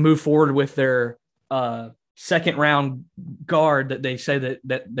move forward with their second round guard that they say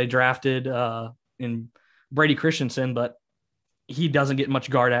that they drafted in Brady Christensen, but he doesn't get much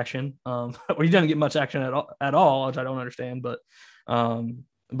guard action. Or he doesn't get much action at all, which I don't understand. But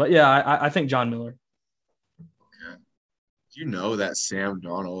yeah, I think John Miller. Okay. Do you know that Sam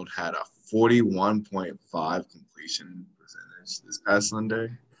Darnold had a 41.5 completion percentage this past Sunday?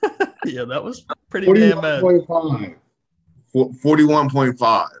 Yeah, that was pretty damn bad.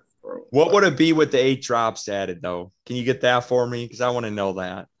 41.5. Bro. What would it be with the 8 drops added, though? Can you get that for me? Because I want to know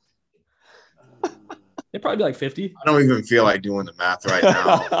that. It'd probably be like 50. I don't even feel like doing the math right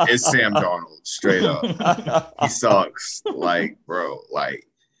now. It's Sam Darnold, straight up. He sucks. Bro,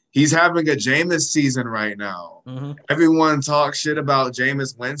 he's having a Jameis season right now. Mm-hmm. Everyone talks shit about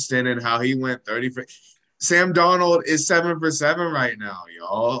Jameis Winston and how he went 30 for. Sam Darnold is 7 for 7 right now,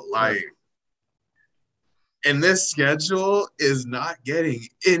 y'all. And this schedule is not getting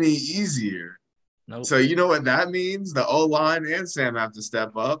any easier. Nope. So you know what that means? The O-line and Sam have to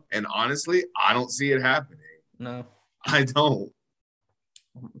step up. And honestly, I don't see it happening. No. I don't.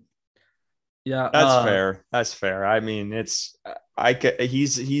 Yeah. That's fair. I mean,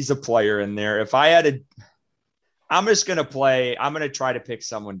 he's a player in there. If I had I'm just going to try to pick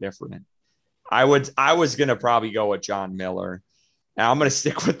someone different. I was going to probably go with John Miller. Now I'm going to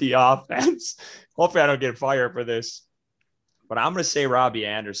stick with the offense. Hopefully I don't get fired for this, but I'm going to say Robbie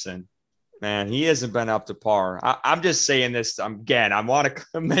Anderson. Man, he hasn't been up to par. I'm just saying this again. I want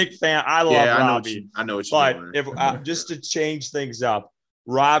to make fan. I love Robbie. I know what you're doing. If just to change things up,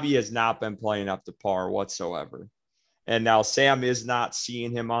 Robbie has not been playing up to par whatsoever. And now Sam is not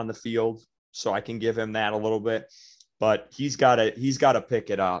seeing him on the field, so I can give him that a little bit. But he's got to pick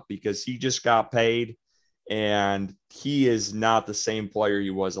it up because he just got paid, and he is not the same player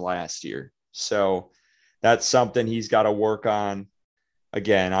he was last year. So that's something he's got to work on.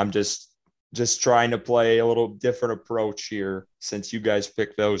 Again, I'm just trying to play a little different approach here since you guys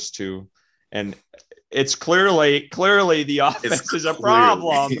picked those two. And it's clearly the offense is a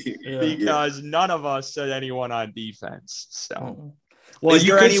problem because none of us said anyone on defense. So, well,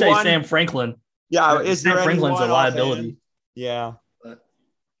 you could say Sam Franklin. Yeah, Sam Franklin's a liability. Yeah.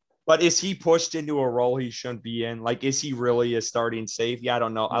 But is he pushed into a role he shouldn't be in? Is he really a starting safety? I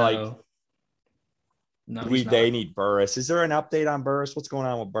don't know. No, they need Burris. Is there an update on Burris? What's going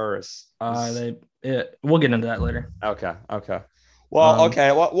on with Burris? We'll get into that later. Okay. Well,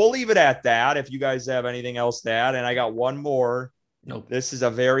 okay. Well, we'll leave it at that. If you guys have anything else to add, and I got one more. Nope. This is a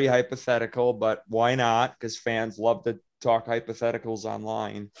very hypothetical, but why not? Because fans love to talk hypotheticals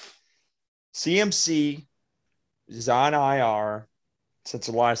online. CMC is on IR since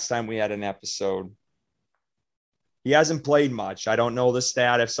the last time we had an episode. He hasn't played much. I don't know the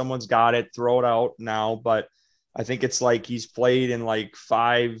stat. If someone's got it, throw it out now. But I think it's he's played in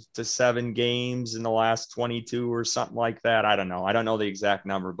 5 to 7 games in the last 22 or something like that. I don't know. I don't know the exact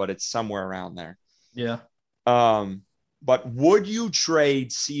number, but it's somewhere around there. Yeah. But would you trade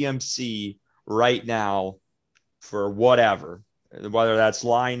CMC right now for whatever, whether that's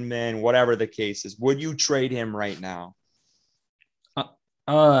lineman, whatever the case is? Would you trade him right now?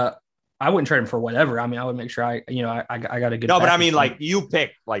 I wouldn't trade him for whatever. I mean, I would make sure I got a good. No, but I mean, you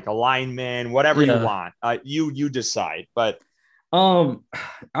pick a lineman, whatever you want. You decide. But I've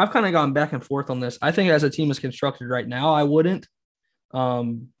kind of gone back and forth on this. I think as a team is constructed right now, I wouldn't.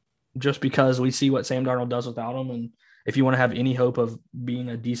 Just because we see what Sam Darnold does without him, and if you want to have any hope of being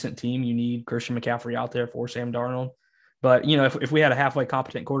a decent team, you need Christian McCaffrey out there for Sam Darnold. But if we had a halfway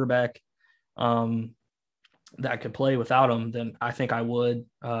competent quarterback, that could play without him, then I think I would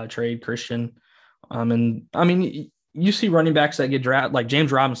trade Christian. And I mean, you see running backs that get drafted, like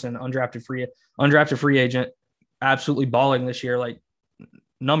James Robinson, undrafted free agent, absolutely balling this year.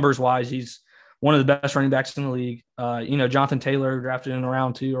 Numbers wise, he's one of the best running backs in the league. Jonathan Taylor drafted in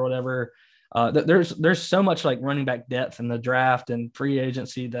round 2 or whatever. There's so much running back depth in the draft and free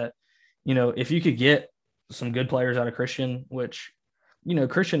agency that, if you could get some good players out of Christian, which,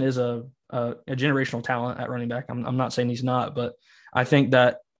 Christian is a generational talent at running back. I'm not saying he's not, but I think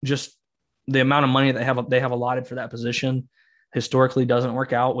that just the amount of money they have allotted for that position historically doesn't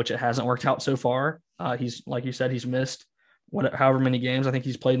work out, which it hasn't worked out so far. He's, like you said, he's missed however many games. I think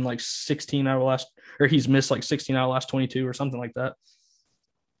he's played in 16 out of he's missed 16 out of the last 22 or something like that.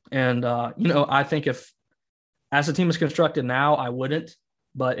 And, I think if as the team is constructed now, I wouldn't,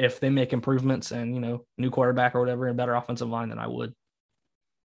 but if they make improvements and, new quarterback or whatever and better offensive line, then I would.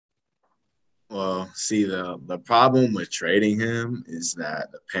 Well, see, the problem with trading him is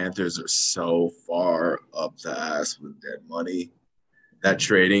that the Panthers are so far up the ass with dead money that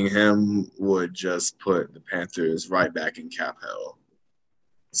trading him would just put the Panthers right back in cap hell.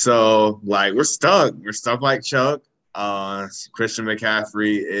 So, like, we're stuck. We're stuck like Chuck. Christian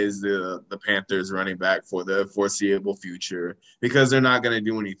McCaffrey is the Panthers running back for the foreseeable future because they're not going to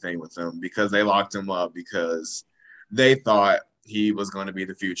do anything with him because they locked him up because they thought he was going to be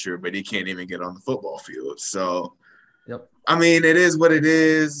the future, but he can't even get on the football field. So, Yep. I mean, it is what it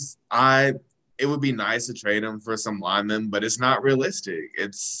is. It would be nice to trade him for some linemen, but it's not realistic.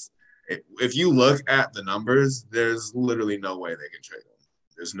 If you look at the numbers, there's literally no way they can trade him.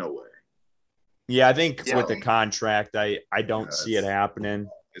 There's no way. Yeah, I think So, with the contract, I don't see it happening.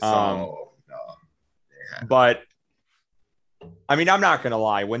 it's all no. But I mean, I'm not gonna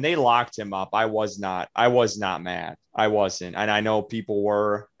lie. When they locked him up, I was not mad. I wasn't, and I know people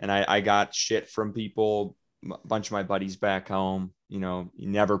were, and I got shit from people, a bunch of my buddies back home. You know, you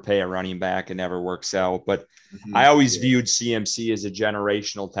never pay a running back; it never works out. But I always viewed CMC as a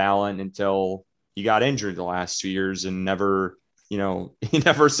generational talent until he got injured the last 2 years and never, you know, he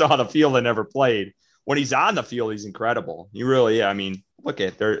never saw the field and never played. When he's on the field, he's incredible. He really, yeah, I mean, look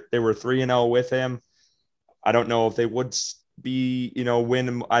at they were 3-0 with him. I don't know if they would be, you know,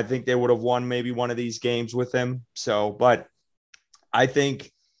 win. I think they would have won maybe one of these games with him. So, but I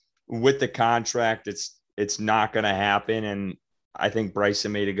think with the contract, it's not going to happen. And I think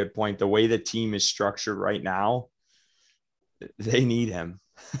Bryson made a good point. The way the team is structured right now, they need him.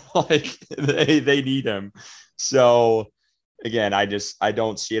 Like they need him. So again, I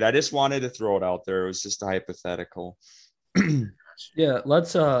don't see it. I just wanted to throw it out there. It was just a hypothetical. Yeah,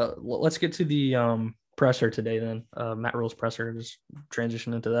 let's get to the presser today then. Matt Rule's presser, just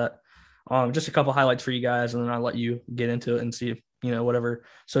transition into that. Just a couple highlights for you guys, and then I'll let you get into it and see if, you know, whatever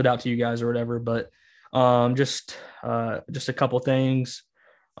stood out to you guys or whatever. But just a couple things.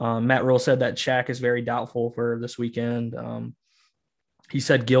 Matt Rule said that Shaq is very doubtful for this weekend. He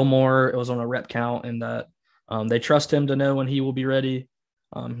said Gilmore, it was on a rep count, and that they trust him to know when he will be ready.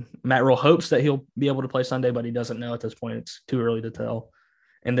 Matt Rule hopes that he'll be able to play Sunday, but he doesn't know at this point. It's too early to tell.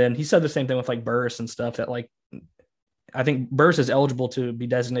 And then he said the same thing with like Burris and stuff, that like, I think Burris is eligible to be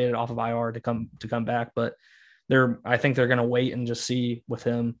designated off of IR to come back, but I think they're going to wait and just see with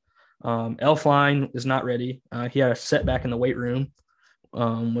him. Elfline is not ready. He had a setback in the weight room,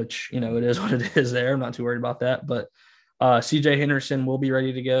 which, you know, it is what it is there. I'm not too worried about that, but CJ Henderson will be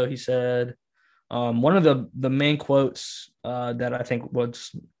ready to go. He said, one of the main quotes that I think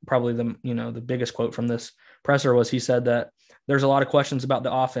was probably the biggest quote from this presser was he said that there's a lot of questions about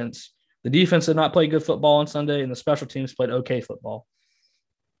the offense. The defense did not play good football on Sunday, and the special teams played okay football.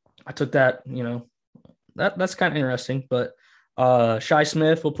 I took that, you know, that's kind of interesting. But Shi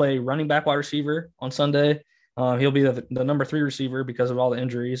Smith will play running back, wide receiver on Sunday. He'll be the number 3 receiver because of all the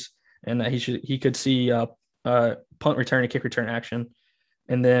injuries, and that he could see punt return and kick return action.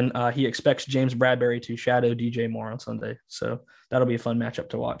 And then he expects James Bradbury to shadow DJ Moore on Sunday. So that'll be a fun matchup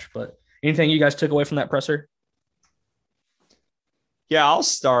to watch. But anything you guys took away from that presser? Yeah, I'll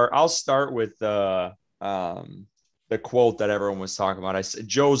start with the quote that everyone was talking about. I said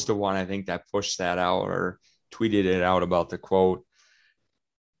Joe's the one I think that pushed that out or tweeted it out about the quote.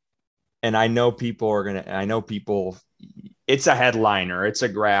 And I know it's a headliner, it's a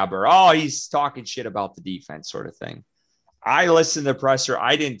grabber. Oh, he's talking shit about the defense sort of thing. I listened to the presser.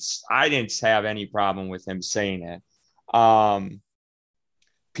 I didn't have any problem with him saying it.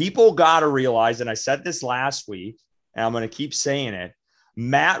 People got to realize, and I said this last week, and I'm going to keep saying it,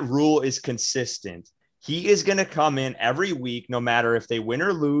 Matt Rule is consistent. He is going to come in every week, no matter if they win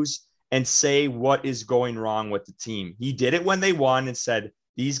or lose, and say what is going wrong with the team. He did it when they won and said,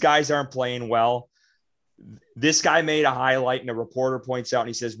 these guys aren't playing well. This guy made a highlight, and a reporter points out, and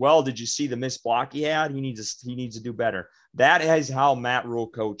he says, well, did you see the missed block he had? He needs to do better. That is how Matt Rule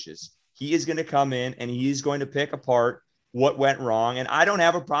coaches. He is going to come in, and he's going to pick apart what went wrong, and I don't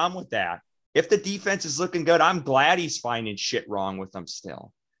have a problem with that. If the defense is looking good, I'm glad he's finding shit wrong with them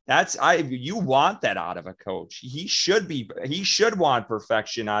still. You want that out of a coach. He should want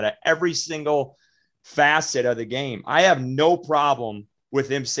perfection out of every single facet of the game. I have no problem with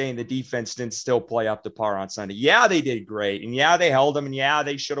him saying the defense didn't still play up to par on Sunday. Yeah, they did great. And yeah, they held them. And yeah,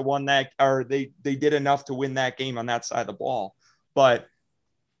 they should have won that, or they did enough to win that game on that side of the ball. But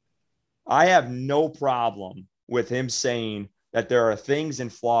I have no problem with him saying that there are things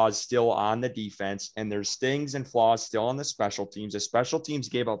and flaws still on the defense, and there's things and flaws still on the special teams. The special teams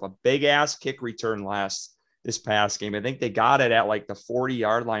gave up a big-ass kick return this past game. I think they got it at like the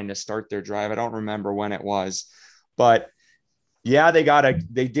 40-yard line to start their drive. I don't remember when it was. But Yeah,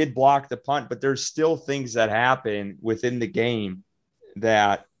 they did block the punt, but there's still things that happen within the game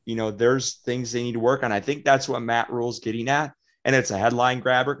that, there's things they need to work on. I think that's what Matt Rule's getting at. And it's a headline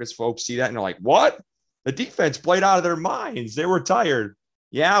grabber because folks see that and they're like, what? The defense played out of their minds. They were tired.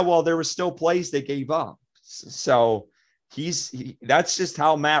 Yeah, well, there were still plays they gave up. So that's just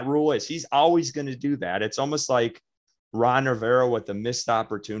how Matt Rule is. He's always going to do that. It's almost like Ron Rivera with the missed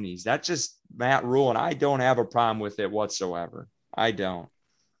opportunities. That's just Matt Rule, and I don't have a problem with it whatsoever. I don't.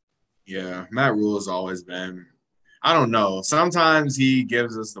 Yeah, Matt Rule has always been, I don't know. Sometimes he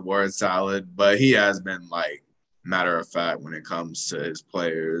gives us the word salad, but he has been like matter of fact when it comes to his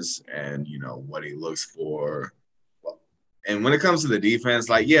players and, what he looks for. And when it comes to the defense,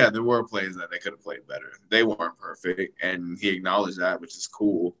 there were plays that they could have played better. They weren't perfect, and he acknowledged that, which is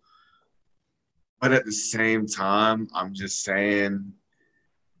cool. But at the same time, I'm just saying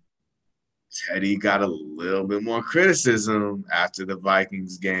Teddy got a little bit more criticism after the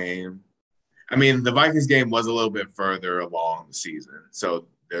Vikings game. I mean, the Vikings game was a little bit further along the season, so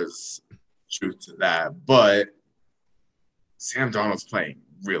there's truth to that. But Sam Darnold's playing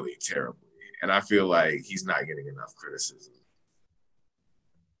really terribly, and I feel like he's not getting enough criticism.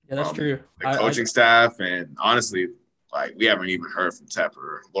 Yeah, that's true. The coaching staff, and honestly, we haven't even heard from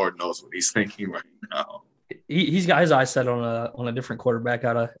Tepper. Lord knows what he's thinking right now. He's got his eyes set on a different quarterback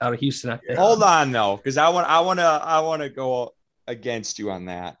out of Houston, I think. Hold on though, because I want to go against you on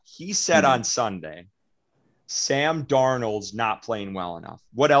that. He said on Sunday, Sam Darnold's not playing well enough.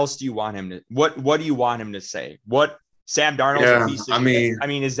 What else do you want him to? What do you want him to say? What Sam Darnold's a piece of shit? I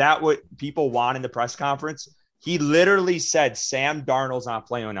mean, is that what people want in the press conference? He literally said Sam Darnold's not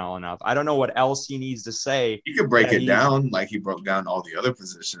playing well enough. I don't know what else he needs to say. You could break it down like he broke down all the other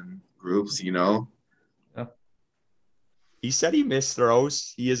position groups, Yeah. He said he missed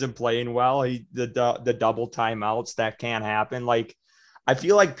throws. He isn't playing well. The double timeouts, that can't happen. I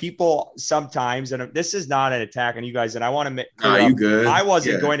feel like people sometimes, and this is not an attack on you guys, and I want to you good. I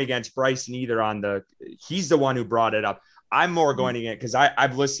wasn't going against Bryson either he's the one who brought it up. I'm more going against because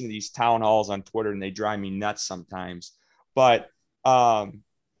I've listened to these town halls on Twitter and they drive me nuts sometimes. But I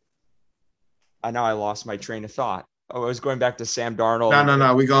know I lost my train of thought. I was going back to Sam Darnold.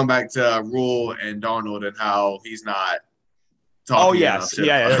 No. We're going back to Rule and Darnold and how he's not talking. Oh, yes.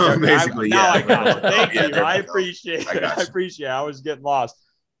 Yeah. Basically, yeah. I got it. Thank you. I appreciate it. I appreciate it. I was getting lost.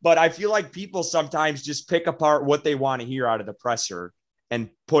 But I feel like people sometimes just pick apart what they want to hear out of the presser and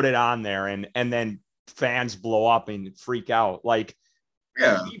put it on there. And then fans blow up and freak out.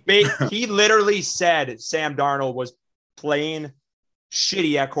 He literally said Sam Darnold was playing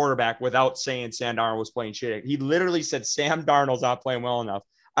shitty at quarterback without saying Sam Darnold was playing shitty. He literally said Sam Darnold's not playing well enough.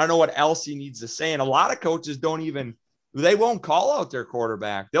 I don't know what else he needs to say. And a lot of coaches they won't call out their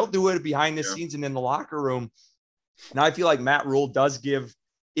quarterback. They'll do it behind the scenes and in the locker room. And I feel like Matt Rule does give,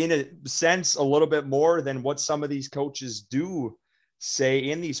 in a sense, a little bit more than what some of these coaches do say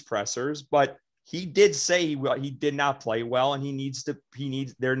in these pressers. But he did say he did not play well, and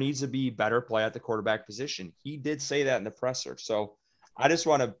there needs to be better play at the quarterback position. He did say that in the presser. So I just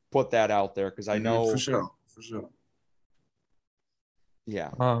want to put that out there because I know for sure.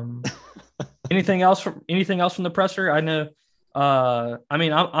 Yeah. Anything else from the presser? I know.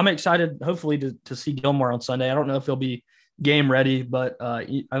 I'm excited, hopefully, to see Gilmore on Sunday. I don't know if he'll be game ready, but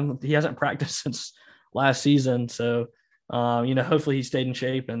he hasn't practiced since last season. So, hopefully he stayed in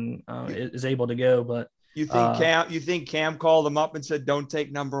shape and is able to go. But you think Cam called him up and said, "Don't take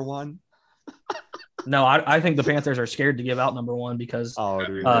number one"? No, I think the Panthers are scared to give out number one because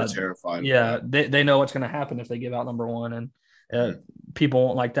they're terrified. Yeah, they know what's going to happen if they give out number one, and people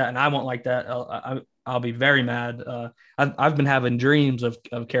won't like that, and I won't like that. I'll be very mad. I've been having dreams of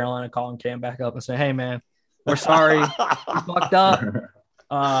Carolina calling Cam back up and saying, "Hey, man, we're sorry, we fucked up.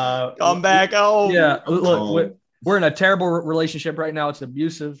 Come back home." Yeah, look, we're in a terrible relationship right now. It's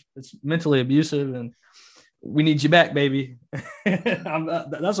abusive. It's mentally abusive, and we need you back, baby.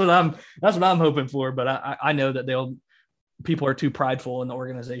 That's what I'm hoping for. But I know that people are too prideful in the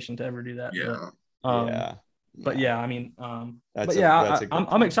organization to ever do that. Yeah. But I'm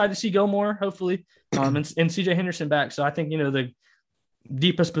excited to see Gilmore, hopefully, and CJ Henderson back. So I think, the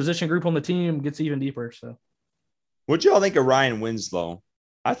deepest position group on the team gets even deeper. So what'd y'all think of Ryan Winslow?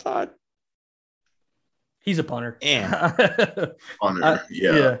 I thought he's a punter. Punter,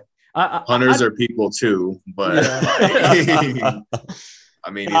 yeah. Punters are people too, but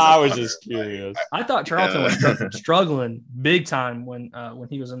I was just curious. I thought Charlton was struggling big time when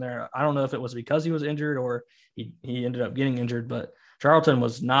he was in there. I don't know if it was because he was injured or he ended up getting injured, but Charlton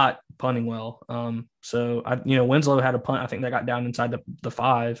was not punting well. Winslow had a punt. I think that got down inside the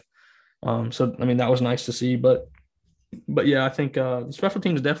 5. That was nice to see. But But yeah, I think the special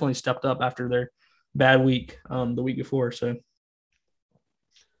teams definitely stepped up after their bad week the week before. So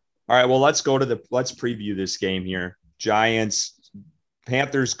All right, well, let's preview this game here. Giants,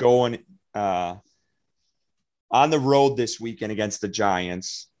 Panthers going on the road this weekend against the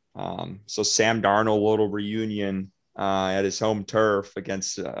Giants. So Sam Darnold, little reunion at his home turf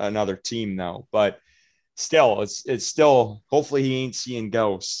against another team, though. But still, it's still, hopefully he ain't seeing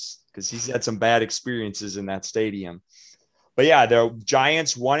ghosts because he's had some bad experiences in that stadium. But yeah, the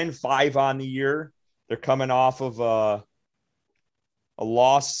Giants 1-5 on the year. They're coming off of a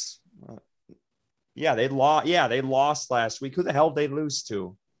loss. They lost last week. Who the hell did they lose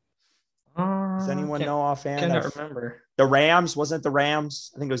to? Does anyone know offhand? Cannot remember. The Rams? Wasn't it the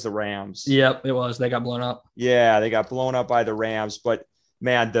Rams? I think it was the Rams. Yep, it was. They got blown up. Yeah, they got blown up by the Rams. But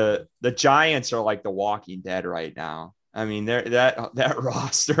man, the Giants are like the Walking Dead right now. I mean, that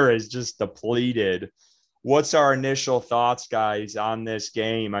roster is just depleted. What's our initial thoughts, guys, on this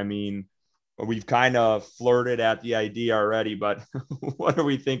game? I mean, we've kind of flirted at the idea already, but what are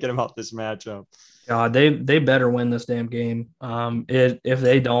we thinking about this matchup? God, they better win this damn game. If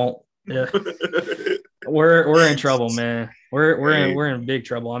they don't, we're in trouble, man. We're in big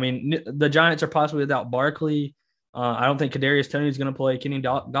trouble. I mean, the Giants are possibly without Barkley. I don't think Kadarius Toney is going to play. Kenny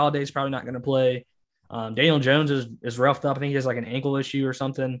Galladay is probably not going to play. Daniel Jones is roughed up. I think he has like an ankle issue or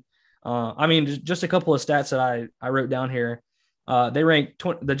something. I mean, just a couple of stats that I wrote down here.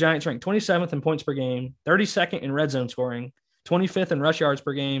 The Giants ranked 27th in points per game, 32nd in red zone scoring, 25th in rush yards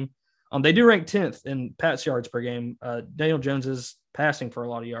per game. They do rank 10th in pass yards per game. Daniel Jones is passing for a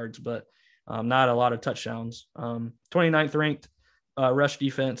lot of yards, but not a lot of touchdowns. 29th ranked rush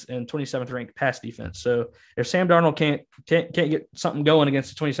defense and 27th ranked pass defense. So if Sam Darnold can't get something going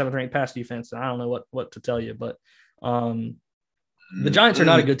against the 27th ranked pass defense, then I don't know what to tell you. But the Giants are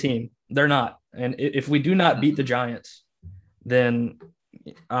not a good team. They're not. And if we do not beat the Giants, then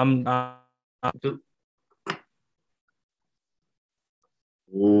I'm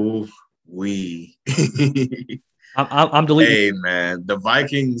Ooh, I'm deleting. Hey man, the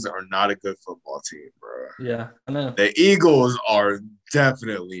Vikings are not a good football team, bro. Yeah, I know. The Eagles are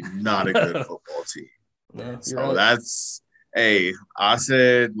definitely not a good football team. Yeah, so that's I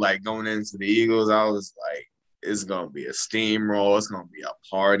said like going into the Eagles, I was like, it's gonna be a steamroll. It's gonna be a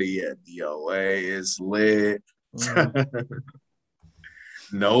party at DOA. It's lit.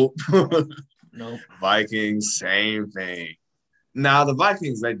 Nope. Nope. Vikings, same thing. Now the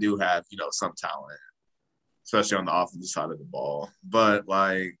Vikings, they do have some talent, especially on the offensive side of the ball. But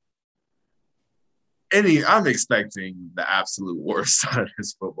like I'm expecting the absolute worst out of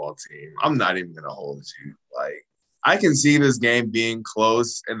this football team. I'm not even gonna hold you. Like I can see this game being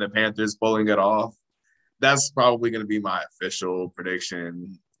close and the Panthers pulling it off. That's probably going to be my official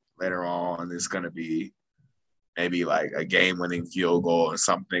prediction later on. It's going to be maybe like a game-winning field goal or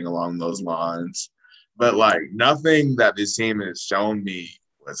something along those lines. But like nothing that this team has shown me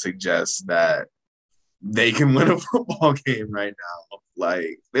would suggest that they can win a football game right now.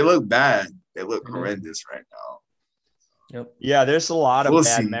 Like they look bad. They look horrendous right now. Yep. Yeah, there's a lot of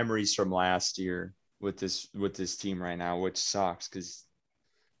bad memories from last year with this team right now, which sucks because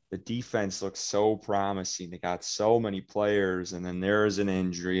the defense looks so promising. They got so many players, and then there's an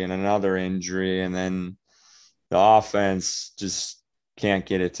injury and another injury, and then the offense just can't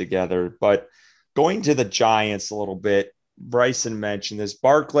get it together. But going to the Giants a little bit, Bryson mentioned this.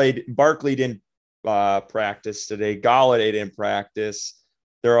 Barkley didn't practice today. Galladay didn't practice.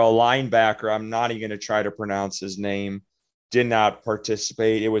 They're a linebacker. I'm not even going to try to pronounce his name. Did not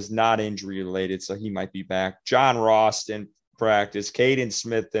participate. It was not injury related, so he might be back. John Ross didn't practice. Caden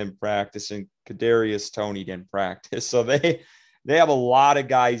Smith didn't practice, and Kadarius Toney didn't practice. So they have a lot of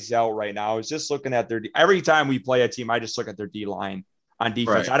guys out right now. I was just looking at every time we play a team, I just look at their D-line on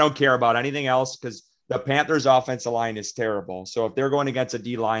defense. Right. I don't care about anything else because the Panthers' offensive line is terrible. So if they're going against a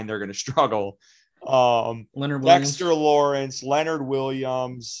D-line, they're going to struggle. Dexter Lawrence, Leonard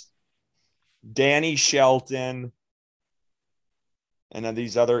Williams, Danny Shelton, and then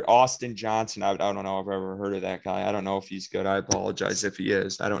these other Austin Johnson. I don't know if I've ever heard of that guy. I don't know if he's good. I apologize if he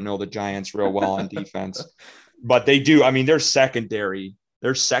is. I don't know the Giants real well on defense, but they do. I mean, their secondary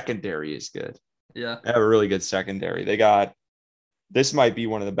is good. Yeah. They have a really good secondary. This might be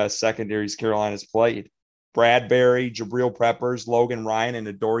one of the best secondaries Carolina's played. Bradbury, Jabril Peppers, Logan Ryan, and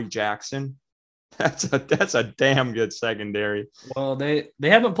Adoree Jackson. That's a damn good secondary. Well, they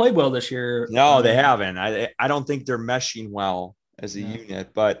haven't played well this year. No, they haven't. I don't think they're meshing well as a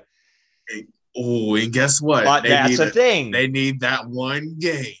unit, but and guess what? But that's the thing. They need that one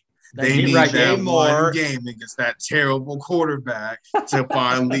game. They need that one game against that terrible quarterback to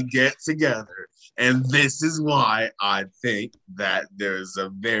finally get together. And this is why I think that there's a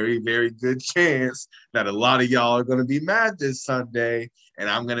very, very good chance that a lot of y'all are going to be mad this Sunday. And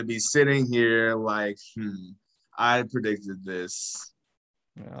I'm going to be sitting here like, I predicted this.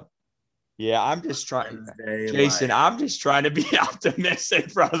 Yeah, I'm just trying, Wednesday, Jason. I'm just trying to be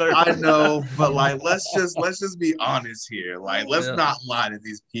optimistic, brother. I know, but like, let's just be honest here. Like, let's not lie to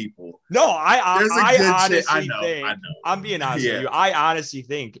these people. No, I honestly think. I know. I'm being honest with you. I honestly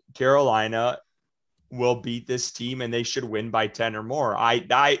think Carolina will beat this team and they should win by 10 or more.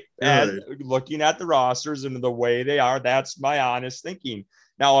 As looking at the rosters and the way they are, that's my honest thinking.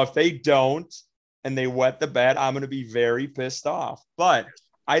 Now, if they don't and they wet the bed, I'm going to be very pissed off. But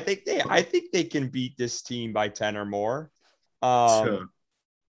I think they can beat this team by 10 or more. I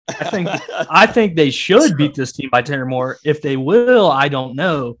think they should beat this team by 10 or more. If they will, I don't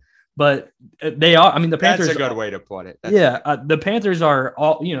know. But they are. I mean, the Panthers. That's a good way to put it. The Panthers are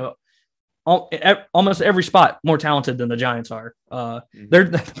almost every spot more talented than the Giants are.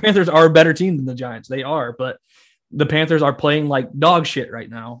 The Panthers are a better team than the Giants. They are, but the Panthers are playing like dog shit right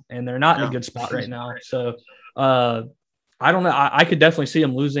now, and they're not in a good spot right now. So I don't know. I could definitely see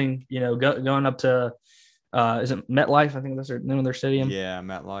them losing. Going up to is it MetLife? I think that's the name of their stadium. Yeah,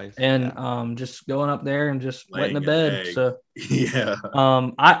 MetLife. And just going up there and just wetting the bed. So yeah,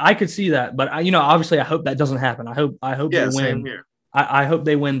 I could see that, but obviously I hope that doesn't happen. I hope they win. I hope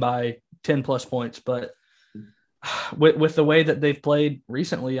they win by 10 plus points, but with the way that they've played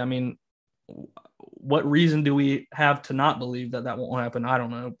recently, I mean, what reason do we have to not believe that won't happen? I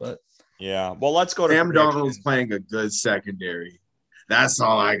don't know, but yeah. Well, let's go to Sam Darnold's playing a good secondary. That's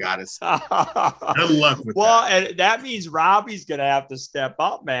all I gotta say. Good luck with that. Well, and that means Robbie's gonna have to step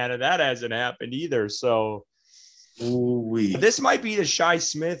up, man, and that hasn't happened either. So this might be the Shi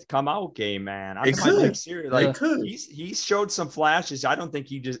Smith come out game, man. It could. He showed some flashes. I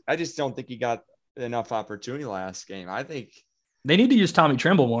just don't think he got enough opportunity last game. I think they need to use Tommy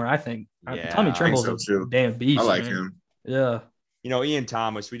Tremble more. I think Tommy Tremble's a damn beast. I like him. Yeah. Ian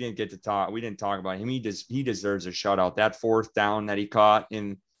Thomas, we didn't talk about him. He deserves a shutout. That fourth down that he caught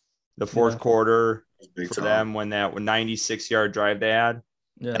in the fourth quarter for them when that 96-yard drive they had.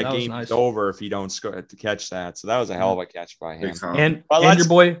 Yeah, that game is over if you don't score to catch that. So that was a hell of a catch by him. And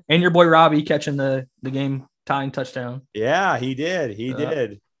your boy Robbie catching the game tying touchdown. Yeah, he did. He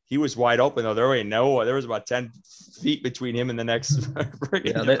did. He was wide open though. There was about 10 feet between him and the next.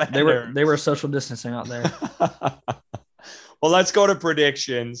 They were social distancing out there. Well, let's go to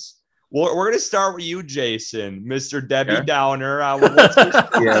predictions. We're going to start with you, Jason, Mr. Debbie Downer. What's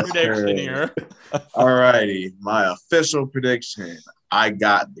your prediction here? All righty. My official prediction. I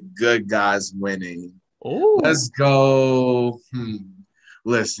got the good guys winning. Ooh. Let's go.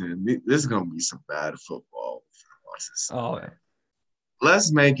 Listen, this is going to be some bad football. Oh, yeah.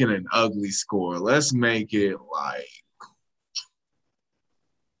 Let's make it an ugly score. Let's make it like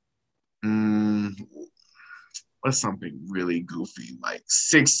what's something really goofy, like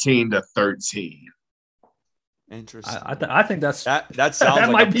 16-13. Interesting. I think that sounds that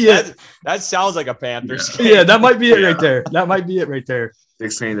like might be it. That sounds like a Panthers game. Yeah, that might be it right there. That might be it right there.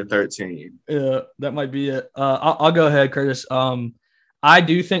 16-13. Yeah, that might be it. I'll go ahead, Curtis. I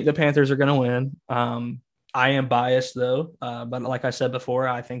do think the Panthers are going to win. I am biased though, but like I said before,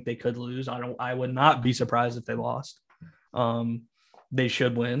 I think they could lose. I would not be surprised if they lost. They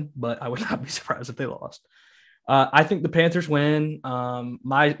should win, but I would not be surprised if they lost. I think the Panthers win.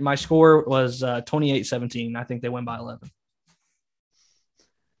 My score was 28-17. I think they win by 11.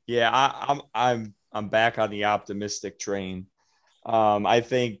 Yeah, I'm back on the optimistic train. I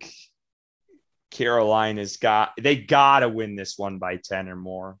think Carolina's they gotta win this one by 10 or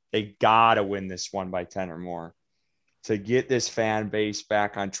more. They gotta win this one by 10 or more to get this fan base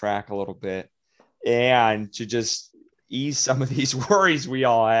back on track a little bit and to just ease some of these worries we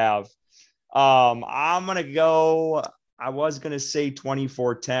all have. I'm gonna go. I was gonna say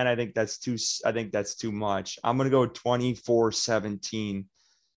 24-10. I think that's too much. I'm gonna go 24-17.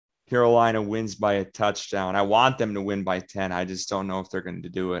 Carolina wins by a touchdown. I want them to win by 10. I just don't know if they're going to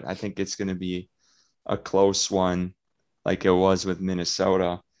do it. I think it's going to be a close one like it was with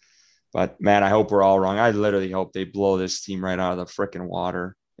Minnesota. But, man, I hope we're all wrong. I literally hope they blow this team right out of the freaking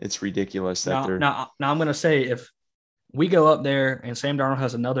water. It's ridiculous. Now I'm going to say if we go up there and Sam Darnold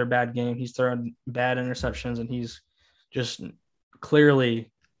has another bad game, he's throwing bad interceptions and he's just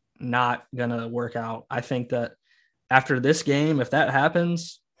clearly not going to work out. I think that after this game, if that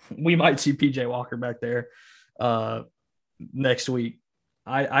happens, we might see PJ Walker back there next week.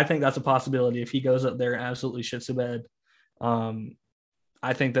 I think that's a possibility if he goes up there and absolutely shits the bed.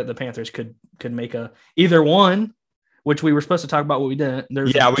 I think that the Panthers could make either one, which we were supposed to talk about, what we didn't.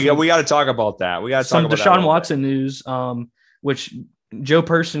 We got to talk about that. We got to talk about some Deshaun Watson news, which Joe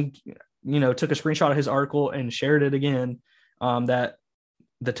Person, took a screenshot of his article and shared it again, that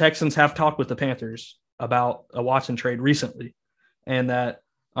the Texans have talked with the Panthers about a Watson trade recently, and that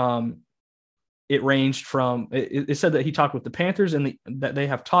it ranged from it said that he talked with the Panthers and that they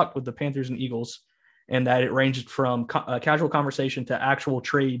have talked with the Panthers and Eagles, and that it ranged from a casual conversation to actual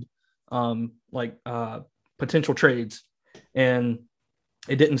trade, potential trades, and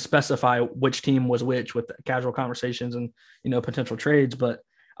it didn't specify which team was which with casual conversations and potential trades. But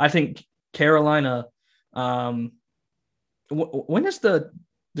I think Carolina, when is the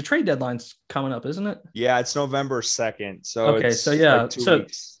trade deadline's coming up, isn't it? Yeah, it's November 2nd. So okay, it's so yeah, like 2 so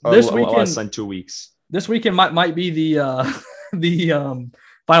weeks. This weekend, less than 2 weeks. This weekend might be the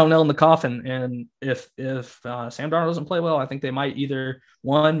final nail in the coffin. And if Sam Darnold doesn't play well, I think they might either,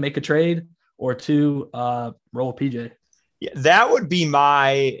 one, make a trade, or two, roll PJ. Yeah, that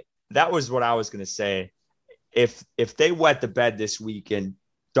was what I was going to say. If they wet the bed this week and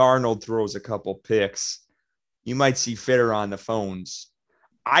Darnold throws a couple picks, you might see Fitter on the phones.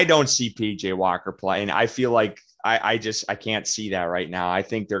 I don't see PJ Walker playing. I feel like I can't see that right now. I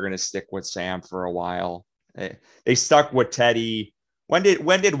think they're going to stick with Sam for a while. They stuck with Teddy. When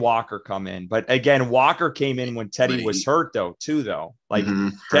did Walker come in? But again, Walker came in when Teddy was hurt though. Like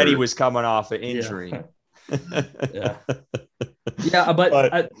Teddy was coming off an injury. Yeah. Yeah,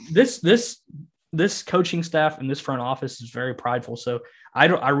 but this coaching staff and this front office is very prideful. So I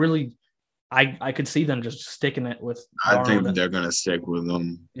could see them just sticking it with Darnold. I think they're going to stick with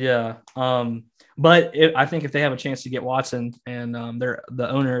them. Yeah. But I think if they have a chance to get Watson and the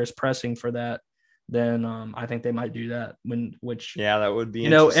owner is pressing for that, then I think they might do that. That would be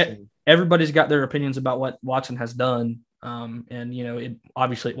interesting. Everybody's got their opinions about what Watson has done. And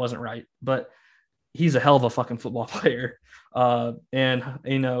obviously it wasn't right, but he's a hell of a fucking football player.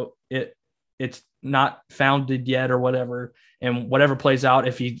 It's not founded yet or whatever. And whatever plays out,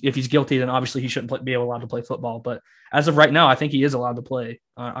 if he's guilty, then obviously he shouldn't be allowed to play football. But as of right now, I think he is allowed to play.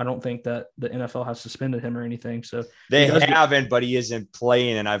 I don't think that the NFL has suspended him or anything. So they haven't, but he isn't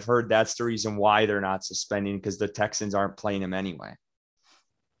playing. And I've heard that's the reason why they're not suspending, because the Texans aren't playing him anyway.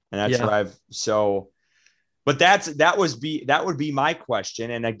 And that's but that would be my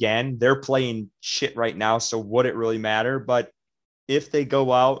question. And again, they're playing shit right now. So would it really matter? But if they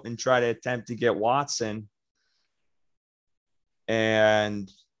go out and try to attempt to get Watson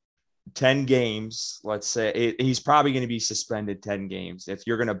and 10 games, let's say he's probably going to be suspended 10 games. If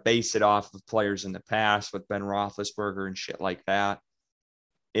you're going to base it off of players in the past with Ben Roethlisberger and shit like that,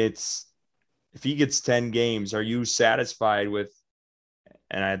 if he gets 10 games, are you satisfied with,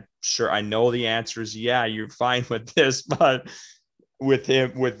 and I know the answer is, yeah, you're fine with this, but with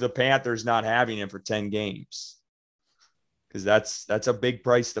the Panthers not having him for 10 games, because that's a big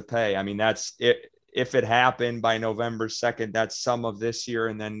price to pay. I mean, that's it. If it happened by November 2nd, that's some of this year,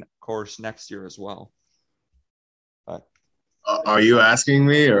 and then of course next year as well. But are you asking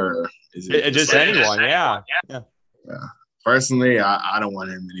me, or is it just anyone? Yeah. Personally, I don't want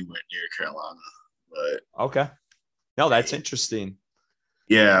him anywhere near Carolina. But okay, no, that's interesting.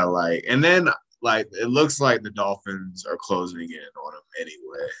 Yeah, and then it looks like the Dolphins are closing in on him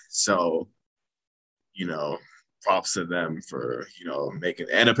anyway. So, props to them for, making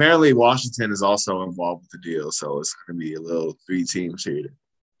 – and apparently Washington is also involved with the deal, so it's going to be a little three-team trade,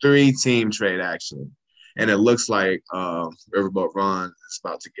 actually. And it looks like Riverboat Ron is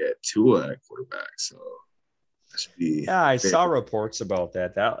about to get Tua at quarterback, so that should be – yeah, I saw reports about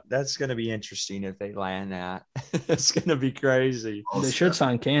that. That's going to be interesting if they land that. It's going to be crazy. They should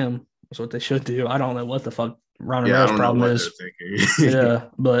sign Cam. That's what they should do. I don't know what the fuck Ron Rivera's problem is. Yeah,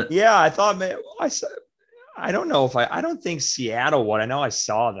 but – yeah, I thought I don't know I don't think Seattle would. I know I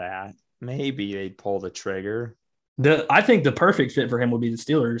saw that. Maybe they'd pull the trigger. I think the perfect fit for him would be the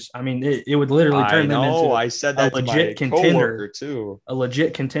Steelers. I mean, it would literally turn them into a legit contender too. A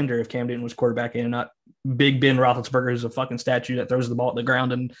legit contender if Cam Newton was quarterback and not Big Ben Roethlisberger, who's a fucking statue that throws the ball at the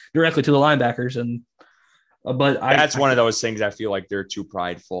ground and directly to the linebackers. And that's one of those things I feel like they're too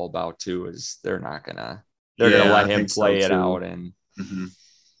prideful about too. Is they're gonna let him play it out and. Mm-hmm.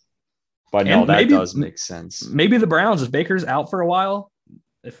 But no, that does make sense. Maybe the Browns, if Baker's out for a while,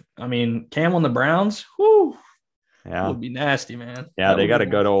 Cam on the Browns, whoo, yeah, would be nasty, man. Yeah, they got a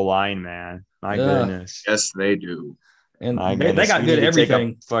good O-line, man. My goodness. Yes, they do. And they got good everything.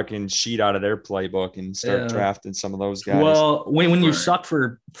 Take a fucking sheet out of their playbook and start drafting some of those guys. Well, when you suck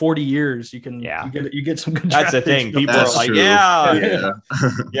for 40 years, you get some good. That's the thing. People are like, yeah.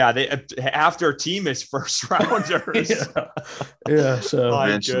 After a team is first rounders. Yeah. So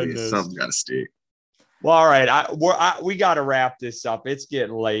eventually something's got to stick. Well, all right. We got to wrap this up. It's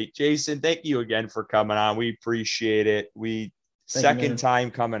getting late. Jason, thank you again for coming on. We appreciate it. Second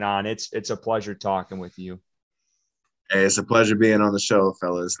time coming on. It's a pleasure talking with you. Hey, it's a pleasure being on the show,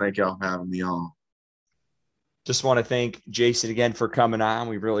 fellas. Thank y'all for having me on. Just want to thank Jason again for coming on.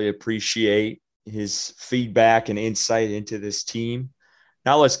 We really appreciate his feedback and insight into this team.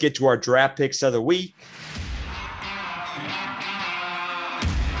 Now let's get to our draft picks of the week.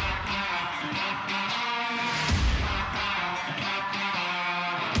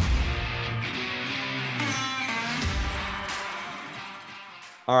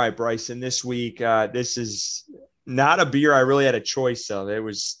 All right, Bryson, this week, this is not a beer I really had a choice of. It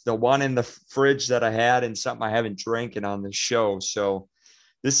was the one in the fridge that I had and something I haven't drinking on the show. So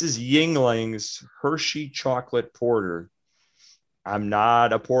this is Yuengling's Hershey Chocolate Porter. I'm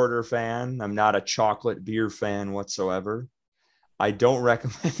not a porter fan. I'm not a chocolate beer fan whatsoever. I don't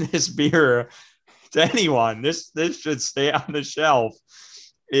recommend this beer to anyone. This should stay on the shelf.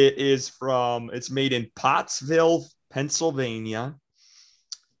 It's made in Pottsville, Pennsylvania.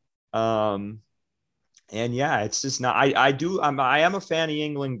 And yeah, it's just not, I am a fan of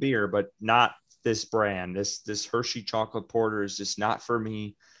Yuengling beer, but not this brand. This Hershey Chocolate Porter is just not for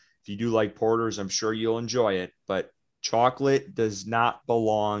me. If you do like porters, I'm sure you'll enjoy it, but chocolate does not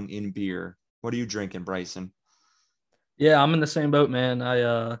belong in beer. What are you drinking, Bryson? Yeah, I'm in the same boat, man.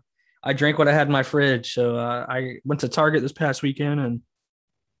 I drank what I had in my fridge. So I went to Target this past weekend and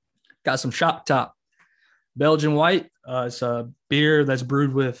got some Shop Top Belgian White. It's a beer that's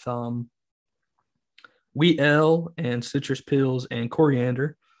brewed with wheat ale and citrus pills and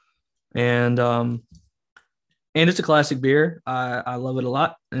coriander, and it's a classic beer. I love it a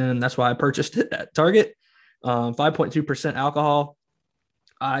lot, and that's why I purchased it at Target. 5.2% alcohol.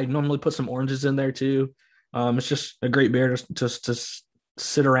 I normally put some oranges in there too. It's just a great beer to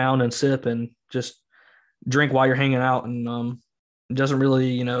sit around and sip and just drink while you're hanging out, and it doesn't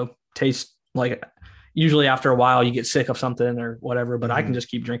really taste like. Usually after a while you get sick of something or whatever, but I can just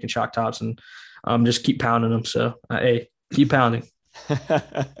keep drinking Shock Tops and just keep pounding them. So, hey, keep pounding.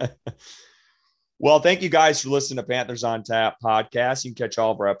 Well, thank you guys for listening to Panthers on Tap podcast. You can catch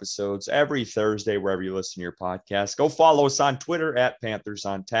all of our episodes every Thursday, wherever you listen to your podcast. Go follow us on Twitter at Panthers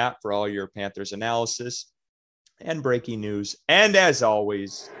on Tap for all your Panthers analysis and breaking news. And as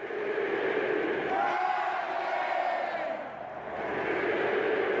always,